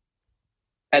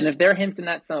 And if they're hinting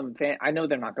at I know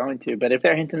they're not going to, but if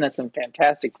they're hinting at some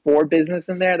Fantastic Four business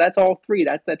in there, that's all three.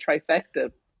 That's the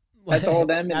trifecta. That's all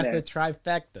them in That's there. the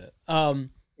trifecta.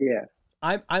 Yeah.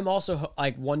 I'm also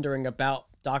like wondering about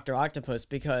Doctor Octopus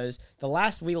because the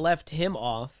last we left him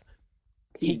off,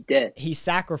 He's dead. he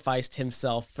sacrificed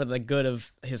himself for the good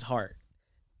of his heart,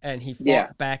 and he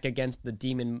fought back against the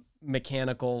demon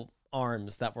mechanical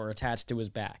arms that were attached to his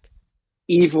back.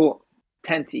 Evil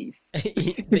tenties.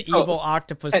 The evil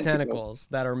octopus tentacles. tentacles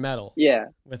that are metal. Yeah.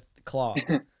 With claws.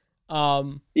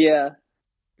 Yeah.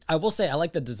 I will say I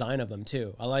like the design of them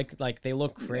too. I like they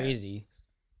look crazy.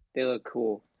 They look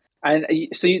cool. And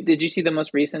so, did you see the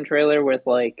most recent trailer with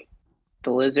like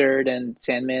the Lizard and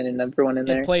Sandman and everyone in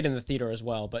there? It played in the theater as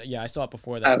well, but yeah, I saw it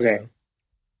before that too.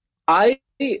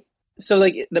 So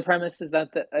like the premise is that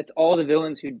it's all the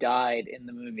villains who died in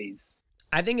the movies.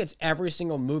 I think it's every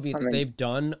single movie that they've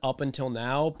done up until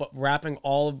now, but wrapping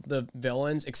all of the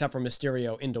villains except for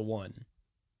Mysterio into one.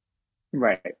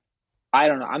 Right. I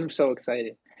don't know. I'm so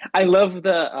excited. I love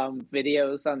the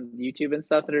videos on YouTube and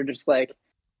stuff that are just like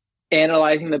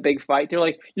analyzing the big fight. They're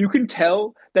like, you can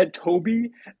tell that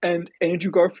Toby and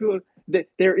Andrew Garfield, that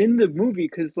they're in the movie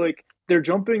because like they're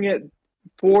jumping at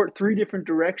three different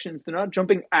directions. They're not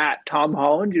jumping at Tom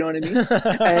Holland. You know what I mean?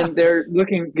 And they're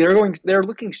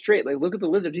looking straight. Like, look at the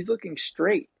Lizard. He's looking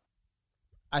straight.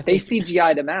 They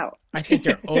CGI'd him out. I think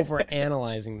you're over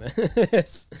analyzing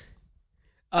this.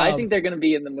 I think they're going to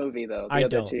be in the movie though. I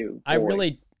don't. I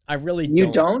really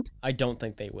You don't? I don't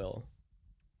think they will.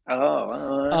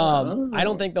 Oh. I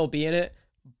don't think they'll be in it,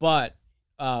 but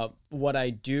what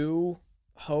I do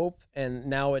hope, and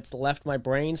now it's left my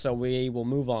brain, so we will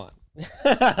move on. in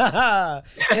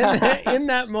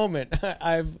that moment,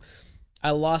 I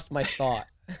lost my thought.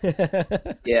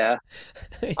 Yeah.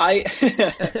 I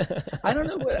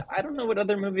don't know what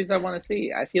other movies I want to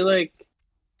see. I feel like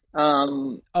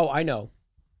oh, I know.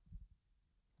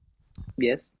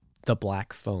 Yes. The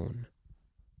Black Phone.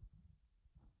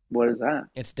 What is that?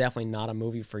 It's definitely not a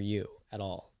movie for you at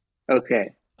all.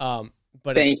 Okay.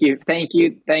 But thank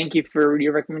you for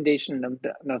your recommendation.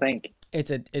 No, thank you.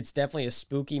 It's definitely a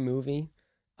spooky movie.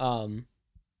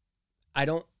 The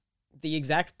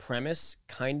exact premise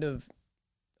kind of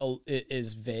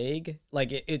is vague.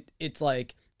 Like it's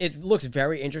like it looks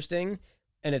very interesting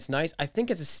and it's nice. I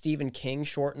think it's a Stephen King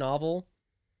short novel.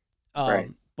 Right.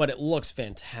 But it looks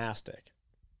fantastic.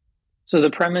 So the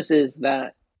premise is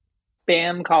that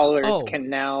spam callers can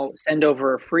now send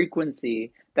over a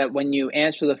frequency that when you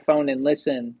answer the phone and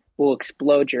listen will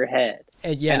explode your head.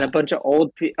 And a bunch of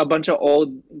old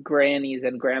grannies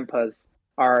and grandpas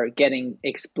are getting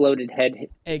exploded head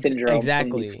syndrome from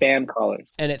these spam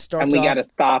callers. And it starts and we got to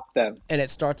stop them. And it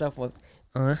starts off with,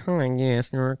 Yes,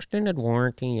 your extended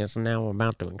warranty is now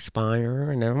about to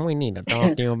expire, and we need to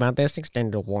talk to you about this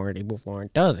extended warranty before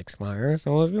it does expire.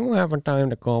 So if you have a time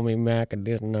to call me back at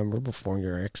this number before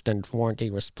your extended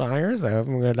warranty expires,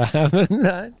 I'm gonna have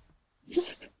it.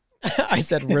 I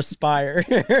said respires.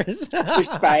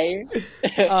 Respire.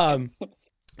 um,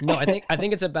 no, I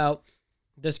think it's about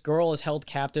this girl is held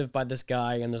captive by this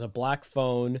guy, and there's a black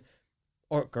phone,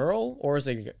 or girl, or is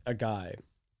it a guy?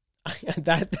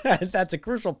 That's a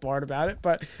crucial part about it.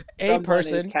 But Someone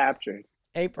is captured.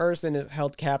 a person is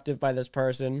held captive by this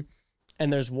person,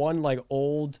 and there's one like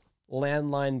old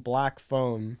landline black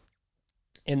phone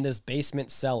in this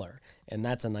basement cellar, and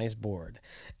that's a nice board.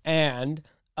 And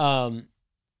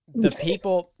the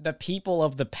people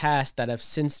of the past that have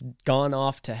since gone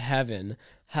off to heaven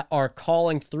are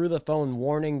calling through the phone,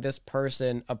 warning this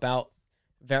person about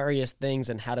various things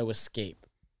and how to escape.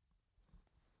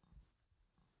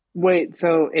 Wait,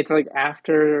 so it's like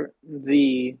after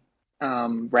the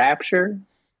rapture,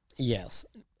 Yes.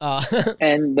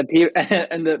 and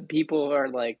and the people who are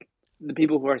like the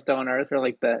people who are still on Earth are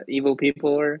like the evil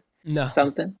people or No,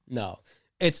 something. no.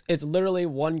 It's literally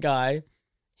one guy.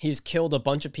 He's killed a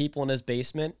bunch of people in his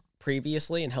basement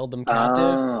previously and held them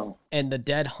captive, Oh, and the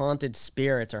dead haunted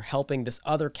spirits are helping this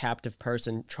other captive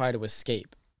person try to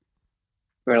escape.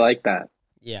 we're like that.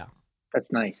 Yeah,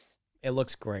 That's nice. it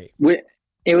looks great.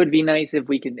 It would be nice if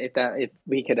we could if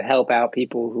we could help out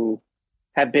people who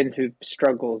have been through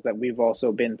struggles that we've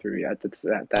also been through at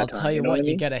I'll that tell time. you You know what, what I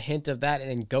you mean? get a hint of that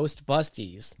in Ghost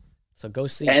Busties. So go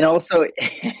see And also,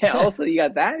 also you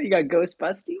got that. You got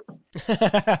Ghostbusters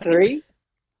it. 3.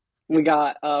 We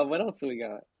got what else do we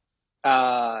got?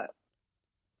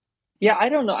 Yeah, I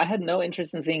don't know. I had no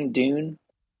interest in seeing Dune.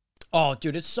 Oh,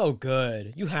 dude, it's so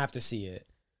good. You have to see it.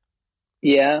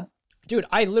 Yeah, Dude,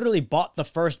 I literally bought the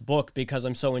first book because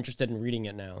I'm so interested in reading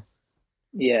it now.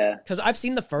 yeah. Because I've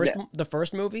seen the first Yeah. the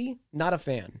first movie, not a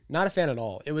fan, not a fan at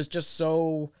all. It was just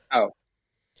so. Oh,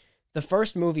 The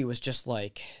first movie was just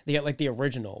like the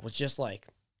original was just like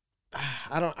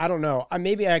I don't know.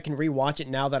 Maybe I can rewatch it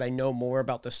now that I know more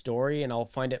about the story and I'll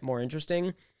find it more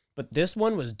interesting. But this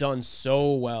one was done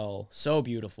so well, so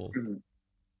beautiful. mhm.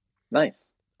 Nice.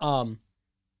 Um,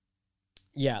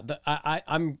 yeah,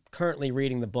 I'm currently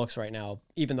reading the books right now,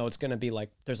 even though it's gonna be like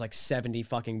there's like 70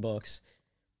 fucking books.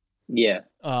 Yeah.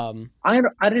 Um,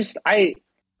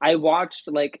 I watched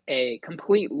like a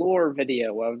complete lore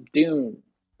video of Dune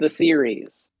the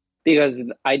series because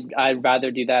I'd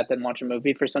rather do that than watch a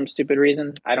movie for some stupid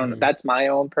reason. I don't know. mm, That's my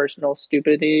own personal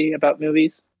stupidity about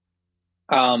movies.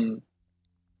 Um,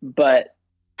 but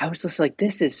I was just like,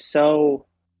 this is so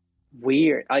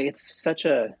weird. Like, it's such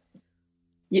a.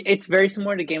 It's very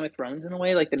similar to Game of Thrones in a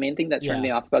way. Like the main thing that turned yeah,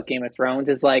 me off about Game of Thrones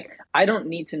is like I don't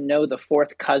need to know the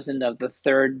fourth cousin of the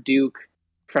third Duke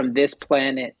from this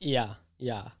planet yeah,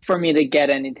 yeah. for me to get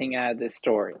anything out of this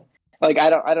story. Like I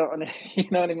don't, you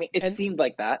know what I mean? It And seemed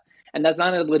like that, and that's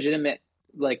not a legitimate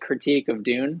like critique of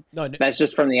Dune. no, That's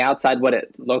just from the outside what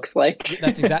it looks like.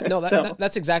 that's exact. No, So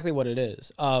that's exactly what it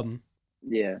is.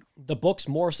 yeah, The books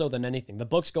more so than anything. The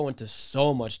books go into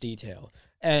so much detail,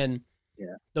 and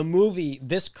yeah,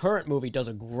 this current movie does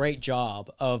a great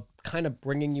job of kind of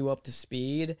bringing you up to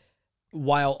speed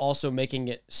while also making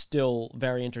it still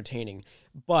very entertaining.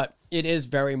 But it is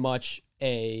very much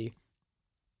a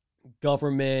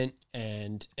government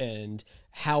and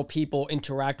how people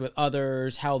interact with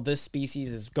others, how this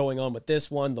species is going on with this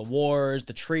one, the wars,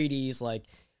 the treaties, like,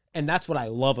 and that's what I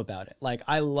love about it. Like,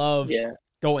 I love yeah,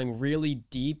 going really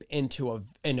deep into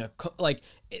like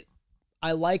it,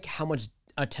 I like how much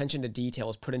attention to detail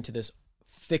is put into this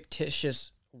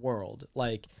fictitious world.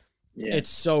 Like, yeah, it's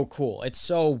so cool. It's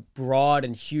so broad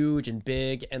and huge and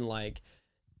big, and like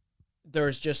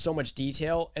there's just so much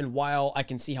detail, and while I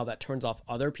can see how that turns off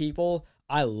other people,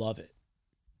 I love it.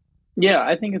 yeah.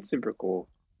 I think it's super cool.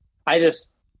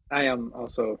 I am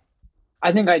also.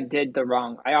 I think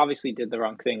I obviously did the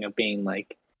wrong thing of being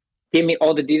like, give me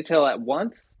all the detail at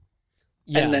once,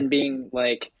 and Yeah, then being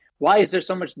like, why is there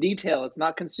so much detail? It's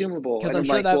not consumable. because And I'm I'm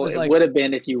sure like, that well, was it like would have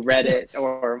been if you read it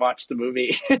or watched the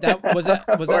movie. that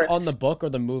Or on the book or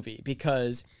the movie.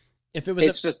 Because if it was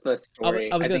it's just the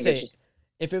story. I was I gonna think it's say just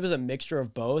if it was a mixture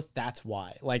of both, that's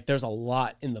why. Like, there's a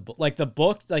lot in the book. Like, the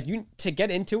book, like, you to get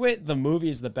into it, the movie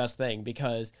is the best thing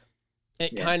because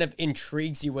it yeah, kind of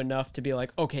intrigues you enough to be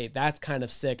like, okay, that's kind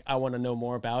of sick. I want to know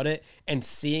more about it. And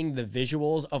seeing the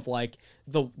visuals of like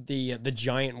the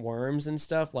giant worms and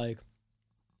stuff, like,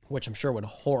 which I'm sure would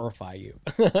horrify you.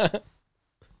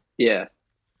 yeah,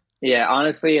 yeah.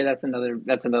 Honestly, that's another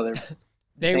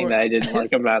They thing were that I didn't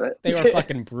like about it. they were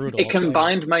fucking brutal. It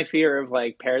combined my fear of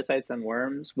like parasites and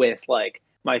worms with like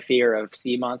my fear of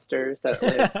sea monsters that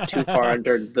live too far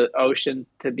under the ocean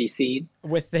to be seen.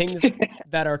 with things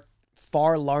that are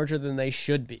far larger than they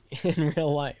should be in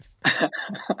real life.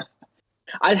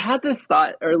 I had this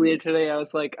thought earlier today. I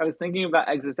was thinking about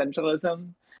existentialism,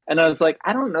 and I was like,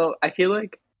 I don't know. I feel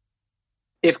like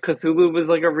if Cthulhu was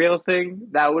like a real thing,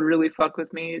 that would really fuck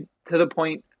with me to the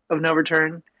point of no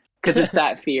return. Because it's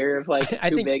that fear of like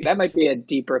I too think big. That might be a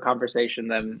deeper conversation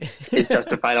than is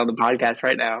justified on the podcast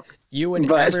right now. You and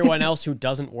But- everyone else who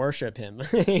doesn't worship him.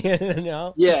 You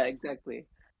know? Yeah, exactly.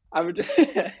 I would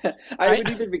I would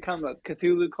either become a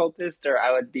Cthulhu cultist or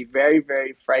I would be very,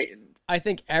 very frightened. I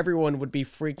think everyone would be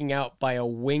freaking out by a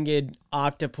winged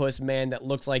octopus man that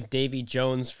looks like Davy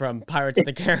Jones from Pirates of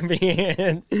the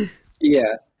Caribbean.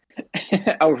 Yeah.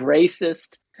 A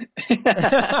racist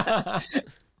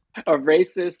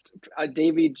a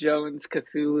Davy Jones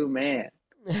Cthulhu man.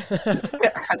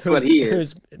 That's what he is.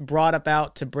 Who's brought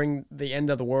about to bring the end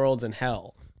of the worlds and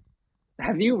hell.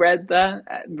 Have you read that?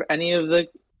 Any of the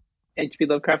H.P.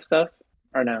 Lovecraft stuff?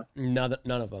 Or no? None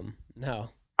of them. No.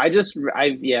 I've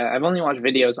only watched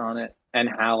videos on it and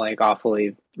how like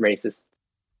awfully racist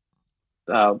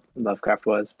Lovecraft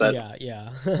was, but yeah. yeah,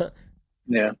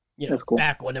 You know, that's cool.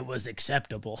 back when it was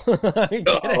acceptable.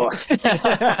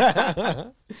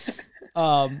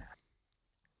 Oh.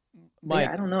 Mike,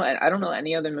 Yeah, I don't know. I don't know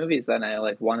any other movies that I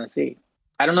like want to see.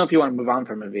 I don't know if you want to move on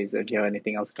from movies if you have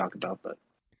anything else to talk about, but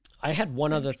I had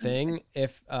one other thing.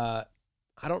 If I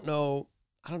don't know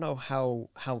how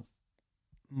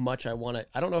much I want to.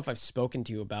 I don't know if I've spoken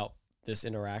to you about this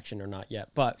interaction or not yet,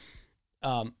 but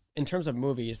in terms of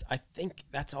movies, I think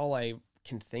that's all I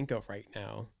can think of right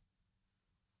now.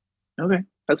 okay,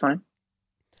 that's fine.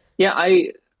 Yeah,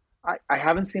 I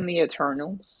haven't seen the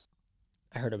Eternals.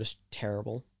 I heard it was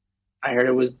terrible. I heard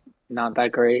it was not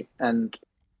that great, and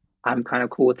I'm kind of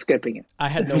cool with skipping it. I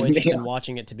had no interest in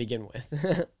watching it to begin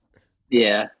with.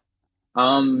 Yeah.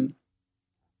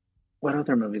 What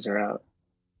other movies are out?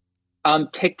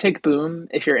 Tick Tick Boom,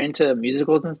 if you're into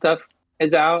musicals and stuff,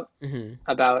 is out hmm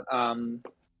about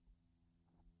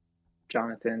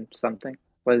Jonathan something.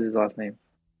 What is his last name?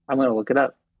 I'm gonna look it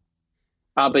up.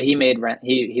 But he made Rent.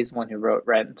 He's the one who wrote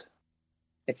Rent.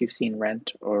 If you've seen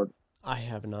Rent or I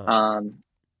have not.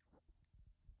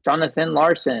 Jonathan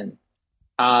Larson.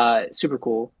 Super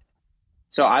cool.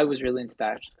 So I was really into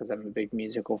that because I'm a big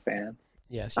musical fan.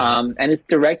 Yes. And it's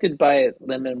directed by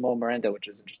Lin-Manuel Miranda, which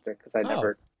is interesting because I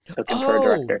never took him for a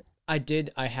director. I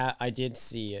did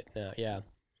see it now. Yeah.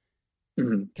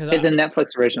 Mm-hmm. 'Cause It's a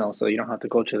Netflix original, so you don't have to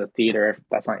go to the theater if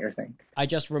that's not your thing. I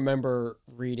just remember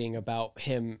reading about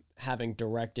him having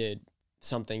directed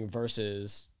something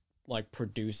versus like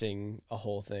producing a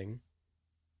whole thing.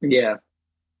 Yeah,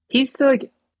 he's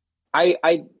like,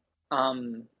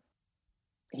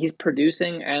 he's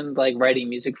producing and like writing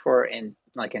music for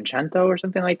Enchanto or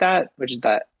something like that, which is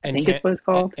that I think it's what it's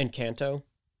called. Encanto.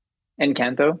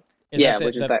 Encanto. Is Yeah, that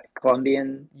which is that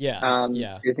Colombian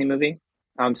yeah. Disney movie.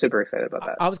 I'm super excited about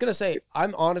that. I was gonna say I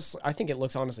think it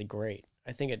looks honestly great.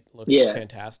 I think it looks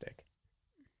fantastic.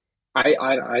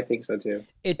 I think so too.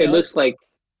 It looks like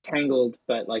Tangled,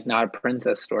 but like not a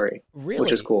princess story. Really,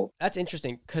 which is cool. That's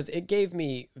interesting because it gave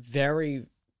me very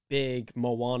big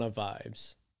Moana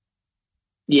vibes.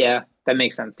 Yeah, that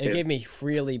makes sense too. It gave me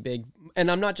really big, and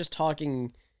I'm not just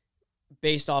talking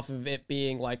based off of it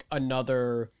being like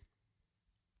another.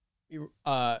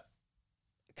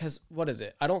 Because what is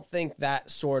it? I don't think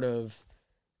that sort of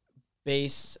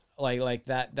base like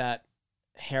that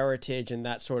heritage and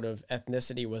that sort of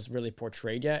ethnicity was really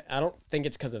portrayed yet. I don't think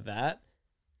it's because of that.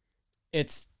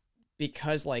 It's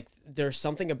because like there's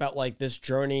something about like this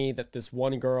journey that this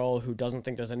one girl who doesn't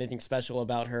think there's anything special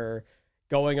about her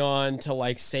going on to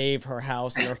like save her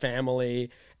house and her family,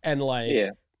 and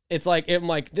like it's like I'm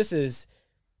like this is.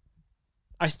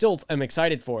 I still am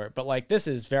excited for it, but like this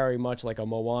is very much like a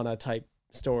Moana type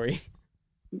story.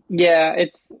 Yeah,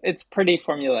 it's pretty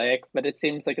formulaic, but it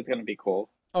seems like it's going to be cool.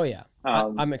 Oh yeah,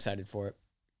 I'm excited for it.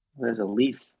 There's a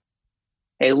leaf.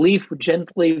 A leaf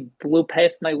gently blew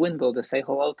past my window to say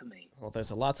hello to me. Well,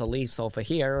 there's lots of leaves over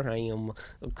here. I am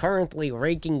currently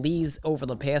raking these over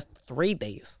the past 3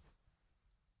 days.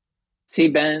 See,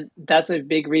 Ben, that's a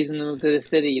big reason to move to the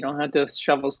city. You don't have to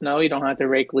shovel snow. You don't have to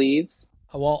rake leaves.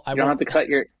 Well, you don't have to cut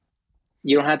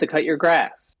your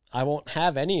grass. I won't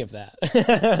have any of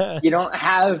that. You don't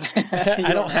have.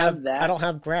 I don't have that. I don't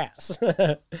have grass.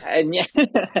 And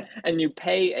and you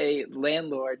pay a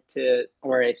landlord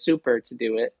or a super to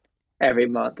do it every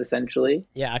month, essentially.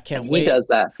 Yeah, I can't and wait. He does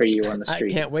that for you on the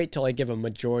street. I can't wait till I give a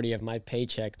majority of my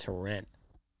paycheck to rent.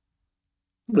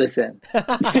 Listen,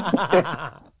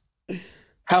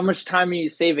 how much time are you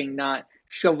saving not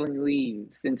shoveling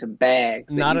leaves into bags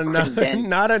that Not you enough. condensed?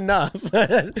 Not enough.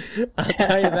 I'll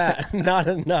tell you that. Not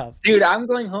enough. Dude, I'm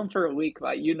going home for a week,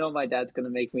 but you know my dad's gonna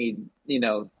make me,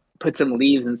 put some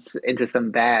leaves into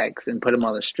some bags and put them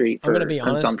on the street I'm gonna for be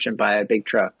honest. consumption by a big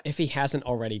truck. If he hasn't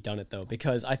already done it though,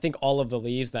 because I think all of the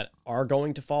leaves that are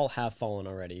going to fall have fallen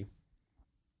already.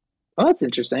 Oh, that's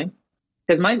interesting.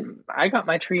 Because I got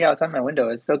my tree outside my window.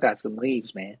 It's still got some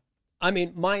leaves, man. I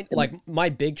mean, like my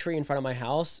big tree in front of my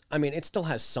house. I mean, it still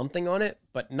has something on it,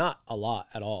 but not a lot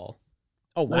at all.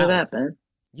 Oh Look at wow, that, man.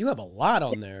 you have a lot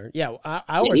on there. Yeah, Yeah,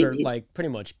 ours are like pretty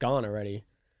much gone already.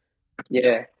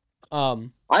 yeah.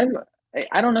 Um, I'm.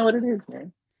 I don't know what it is,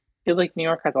 man. I feel like New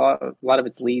York has a lot of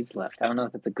its leaves left. I don't know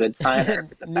if it's a good sign or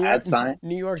if it's a New York, bad sign.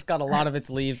 New York's got a lot of its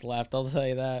leaves left. I'll tell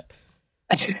you that.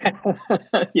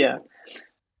 Yeah.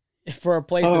 For a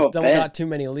place Oh that don't man. got too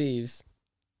many leaves.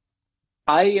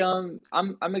 I'm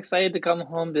excited to come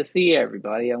home to see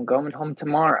everybody. I'm going home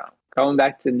tomorrow. Going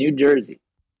back to New Jersey.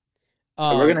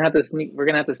 So we're Um, gonna have to sneak. We're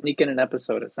gonna have to sneak in an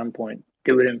episode at some point.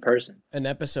 Do it in person. an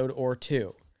episode or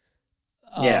two.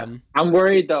 Yeah. I'm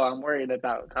worried though. I'm worried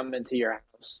about coming to your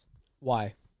house.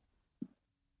 Why?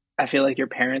 I feel like your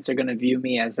parents are gonna view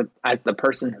me as the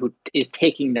person who is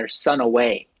taking their son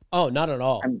away. Oh, not at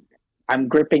all. I'm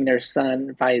gripping their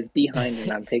son by his behind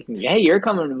and I'm taking. Hey, you're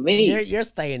coming with me. You're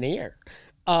staying here.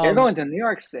 You're going to New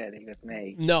York City with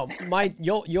me. No,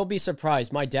 you'll be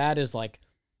surprised. My dad is like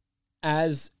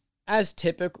as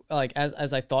typical, like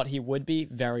as I thought he would be,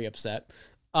 very upset.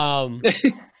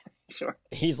 Sure.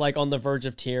 He's like on the verge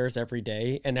of tears every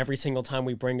day, and every single time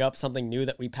we bring up something new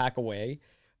that we pack away.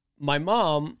 My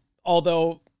mom,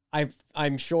 although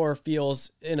I'm sure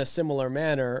feels in a similar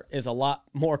manner, is a lot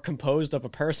more composed of a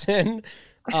person.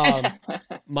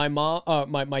 My mom,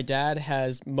 my dad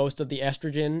has most of the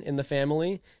estrogen in the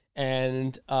family,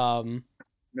 and Nothing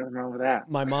wrong with that.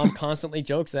 my mom constantly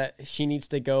jokes that she needs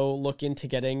to go look into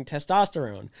getting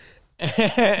testosterone,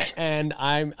 and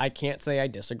I can't say I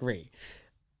disagree,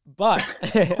 but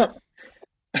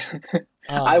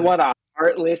I want a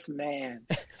heartless man.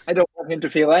 I don't want him to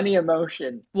feel any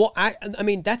emotion. well, I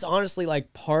mean that's honestly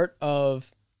like part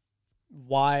of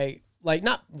why, like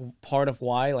not part of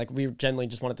why, like we generally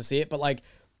just wanted to see it, but like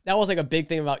that was like a big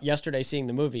thing about yesterday seeing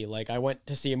the movie. Like I went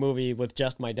to see a movie with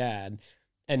just my dad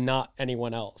and not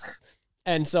anyone else.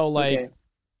 And so like Okay.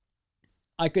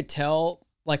 I could tell,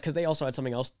 like, because they also had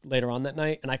something else later on that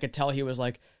night, and I could tell he was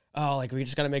like, oh, like we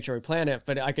just got to make sure we plan it.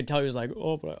 But I could tell he was like,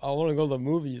 oh, but I want to go to the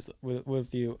movies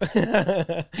with you.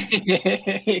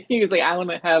 He was like, I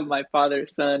want to have my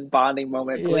father-son bonding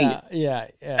moment, please. Yeah.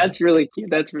 That's really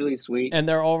cute. That's really sweet. And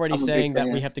they're already I'm a big saying that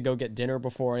fan. we have to go get dinner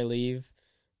before I leave.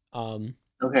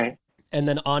 Okay. And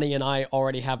then Ani and I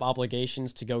already have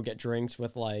obligations to go get drinks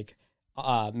with like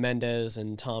Mendez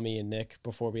and Tommy and Nick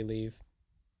before we leave.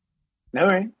 All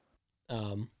right.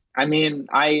 Um, I mean,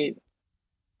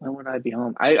 when would I be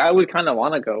home? I would kind of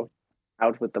want to go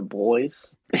out with the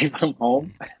boys if I'm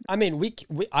home. I mean,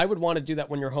 I would want to do that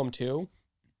when you're home too.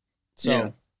 So Yeah.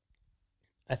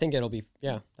 I think that'll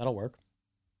work.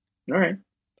 All right.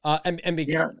 And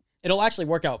it'll actually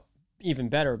work out even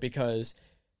better because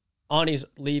Ani's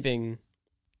leaving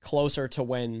closer to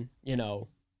when,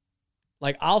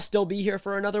 like I'll still be here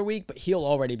for another week, but he'll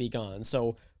already be gone.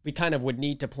 So we kind of would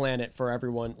need to plan it for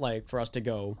everyone, like for us to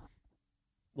go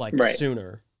like Right.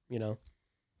 sooner, Yeah.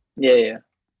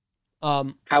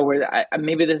 How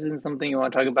Maybe this isn't something you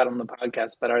want to talk about on the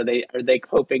podcast, but are they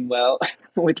coping well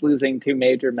with losing two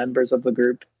major members of the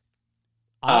group?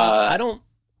 I'm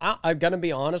gonna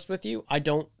be honest with you. I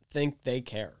don't think they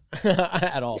care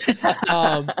at all.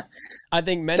 I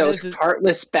think Those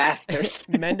heartless bastards.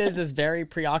 Mendez is very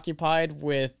preoccupied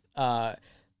with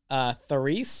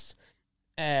Therese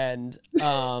and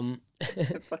going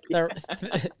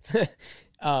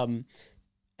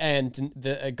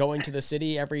to the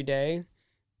city every day.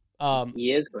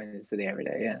 He is going to the city every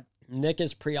day. Yeah. Nick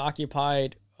is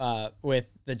preoccupied with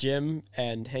the gym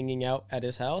and hanging out at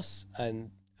his house,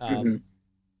 and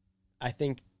I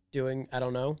think I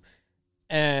don't know,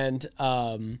 and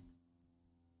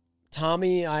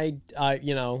Tommy,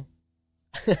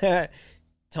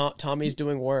 Tommy's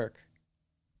doing work.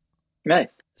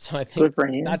 Nice. So I Good think for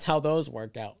him. that's how those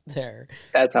work out there.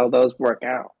 That's how those work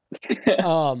out.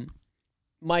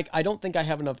 Mike, I don't think I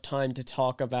have enough time to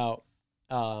talk about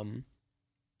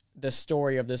the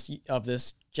story of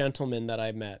this gentleman that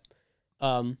I met.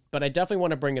 But I definitely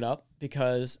want to bring it up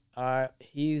because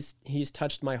he's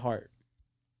touched my heart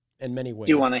in many ways.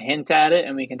 Do you want to hint at it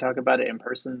and we can talk about it in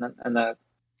person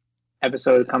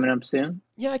episode coming up soon?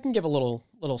 Yeah, I can give a little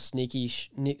sneakish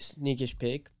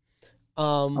peek.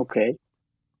 Um, Okay.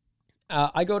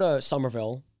 I go to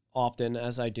Somerville often,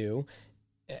 as I do,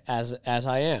 as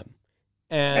I am,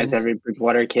 As and every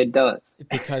Bridgewater kid does.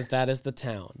 because that is the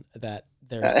town that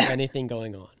there's anything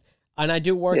going on. And I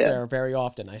do work Yeah. there very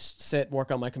often. I sit,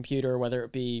 work on my computer, whether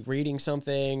it be reading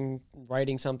something,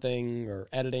 writing something, or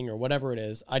editing, or whatever it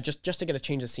is. I just to get a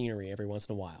change of scenery every once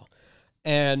in a while.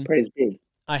 And Praise be.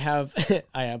 I have,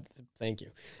 thank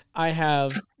you. I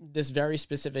have this very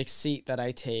specific seat that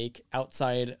I take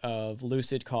outside of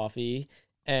Lucid Coffee,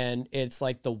 and it's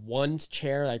like the one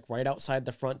chair like right outside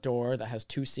the front door that has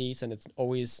two seats, and it's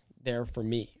always there for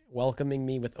me, welcoming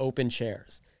me with open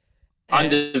chairs. On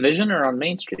And Division or on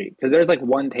Main Street? Because there's like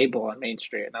one table on Main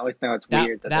Street, and I always think it's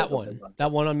weird that there's only one.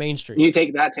 that one on Main Street. You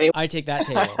take that table? I take that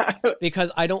table because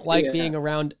I don't like Yeah. being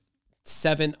around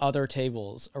 7 other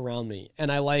tables around me, and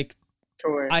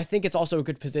Sure. I think it's also a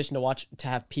good position to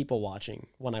have people watching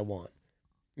when I want.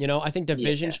 You know, I think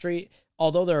Division Yeah. Street,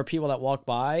 although there are people that walk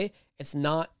by,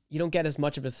 you don't get as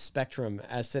much of a spectrum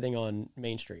as sitting on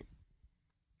Main Street.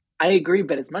 I agree,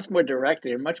 but it's much more direct.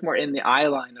 You're much more in the eye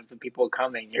line of the people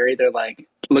coming. You're either like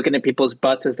looking at people's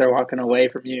butts as they're walking away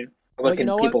from you, or Well, you looking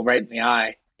know people right in the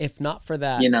eye. If not for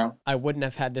that, You know, I wouldn't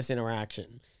have had this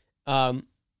interaction.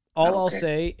 All I'll Okay.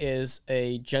 say is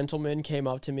a gentleman came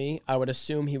up to me. I would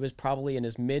assume he was probably in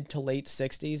his mid to late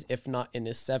 60s, if not in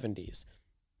his 70s.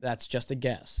 That's just a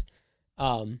guess.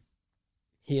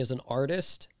 He is an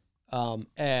artist,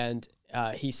 and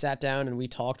he sat down and we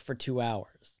talked for 2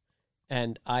 hours.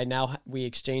 And we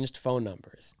exchanged phone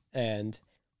numbers and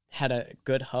had a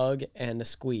good hug and a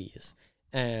squeeze.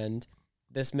 And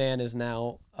this man is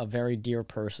now a very dear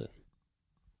person.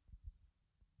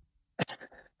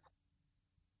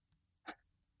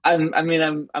 I'm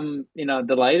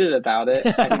delighted about it.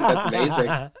 I think that's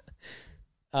amazing.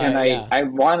 And yeah. I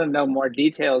want to know more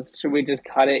details. Should we just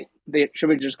cut it? Should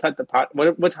we just cut the pot?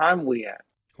 What time are we at?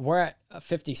 We're at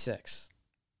 56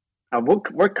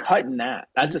 We're cutting that.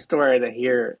 That's a story to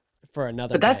hear. for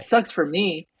another But that day. sucks for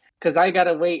me because I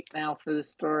gotta wait now for this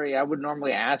story. I would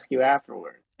normally ask you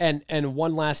afterward. And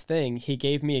one last thing, he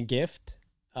gave me a gift.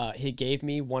 He gave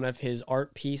me one of his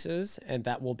art pieces, and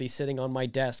that will be sitting on my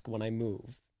desk when I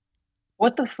move.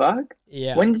 What the fuck?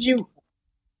 Yeah. When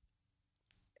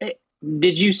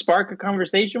did you spark a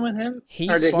conversation with him? He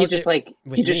Or did he sparked just it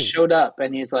with he just me. showed up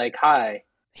and he's like, "Hi."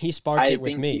 He sparked I it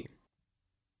with think me.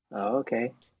 Oh,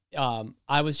 okay.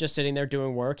 I was just sitting there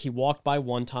doing work. He walked by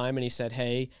one time and he said,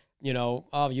 "Hey,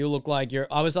 oh, you look like you're."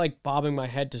 I was like bobbing my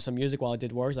head to some music while I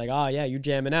did work. He's like, "Oh yeah, you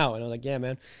jamming out?" And I was like, "Yeah,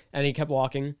 man." And he kept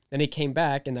walking. Then he came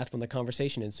back, and that's when the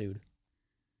conversation ensued.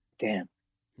 Damn.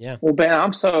 Yeah. Well, Ben,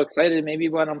 I'm so excited. Maybe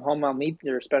when I'm home, I'll meet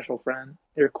your special friend.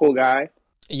 You're a cool guy.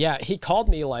 Yeah, he called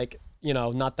me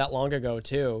not that long ago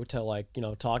too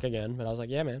to talk again. But I was like,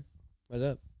 "Yeah, man, what's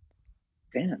up?"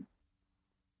 Damn.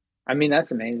 I mean,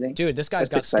 that's amazing. Dude, this guy's That's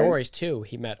got exciting. stories too.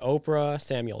 He met Oprah,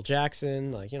 Samuel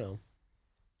Jackson, Damn.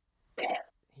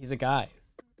 he's a guy.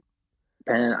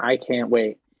 Ben, I can't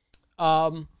wait.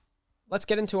 Let's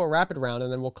get into a rapid round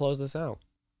and then we'll close this out.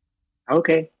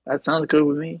 Okay, that sounds good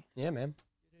with me. Yeah, man.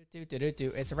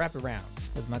 It's a rapid round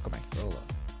with Michael Rolo.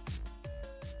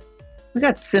 We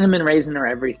got cinnamon raisin or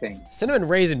everything. Cinnamon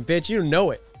raisin, bitch, you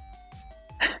know it.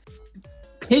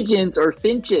 Pigeons or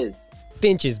finches.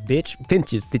 Finches, bitch.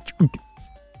 Finches, bitch.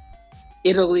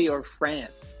 Italy or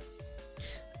France.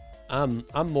 I'm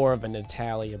more of an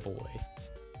Italia boy.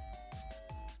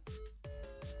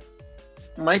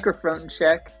 Microphone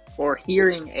check or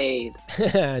hearing aid.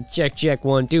 check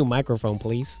 1 2 microphone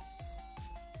please.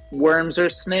 Worms or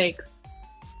snakes.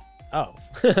 Oh.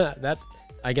 That's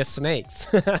I guess snakes.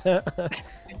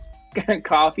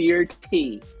 Coffee or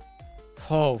tea.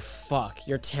 Oh fuck,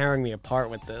 you're tearing me apart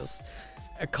with this.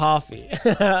 A coffee.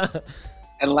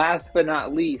 And last but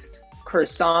not least,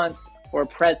 croissants or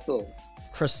pretzels.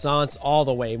 Croissants all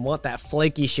the way. Want that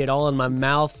flaky shit all in my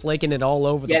mouth, flaking it all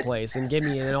over the Get- place, and give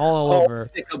me it all Oh, over.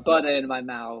 stick a butter in my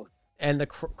mouth. And the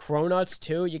cronuts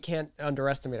too. You can't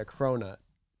underestimate a cronut.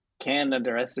 Can't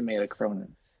underestimate a cronut.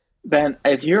 Ben,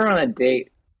 if you're on a date,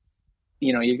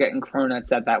 you're getting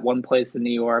cronuts at that one place in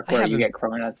New York I where you haven't get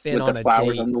cronuts been with on the a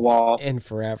flowers date on the wall. In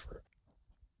forever.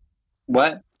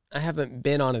 What? I haven't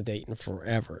been on a date in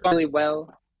forever. Really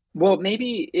well. Well,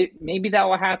 maybe that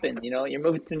will happen. You're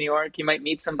moving to New York. You might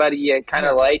meet somebody you kind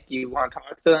of like. You want to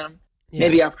talk to them. Yeah,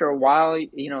 Maybe after a while,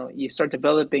 you start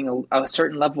developing a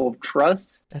certain level of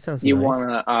trust. that sounds You nice. want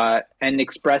to and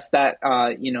express that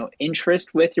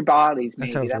interest with your bodies.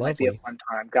 Maybe sounds that might be a lovely. fun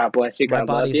time. God bless you. My God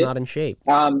love body's you. not in shape.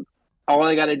 All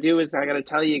I gotta do is I gotta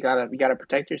tell you, you gotta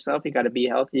protect yourself. You gotta be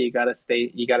healthy. You gotta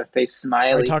stay Are you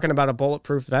smiley. talking about a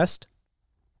bulletproof vest?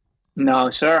 No,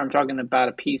 sir. I'm talking about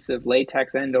a piece of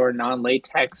latex and/or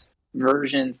non-latex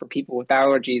version for people with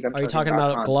allergies. I'm Are you talking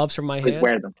about condoms. gloves from my Please hand?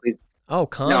 wear them, please. Oh,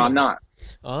 condoms. No, I'm not.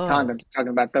 Oh, Condoms. I'm talking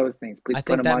about those things. Please I put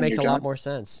think them that on makes a your lot junk. more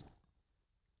sense.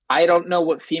 I don't know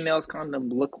what females'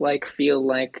 condoms look like, feel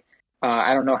like.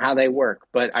 I don't know how they work,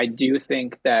 but I do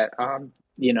think that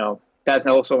that's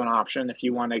also an option if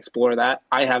you want to explore that.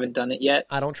 I haven't done it yet,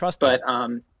 I don't trust them. but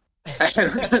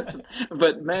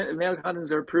but male condoms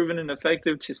are proven and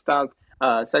effective to stop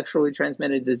sexually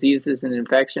transmitted diseases and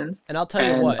infections. And I'll tell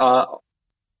you And what,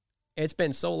 it's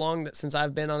been so long that since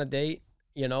I've been on a date,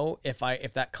 you know, if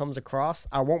that comes across,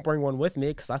 I won't bring one with me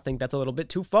because I think that's a little bit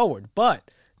too forward. But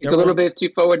it's a little bit too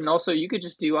forward, and also you could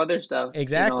just do other stuff.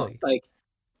 Exactly. Like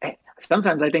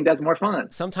sometimes I think that's more fun.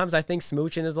 Sometimes I think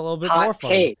smooching is a little bit Hot more fun.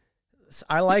 take.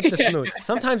 I like the smooch.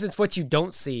 Sometimes it's what you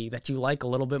don't see that you like a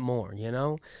little bit more, you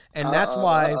know? And that's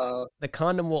why the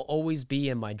condom will always be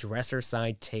in my dresser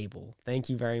side table. Thank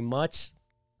you very much.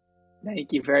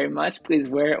 Thank you very much. Please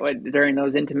wear it during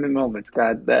those intimate moments.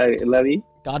 God, I love you.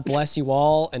 God bless you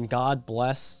all, and God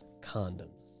bless condoms.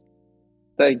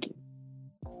 Thank you.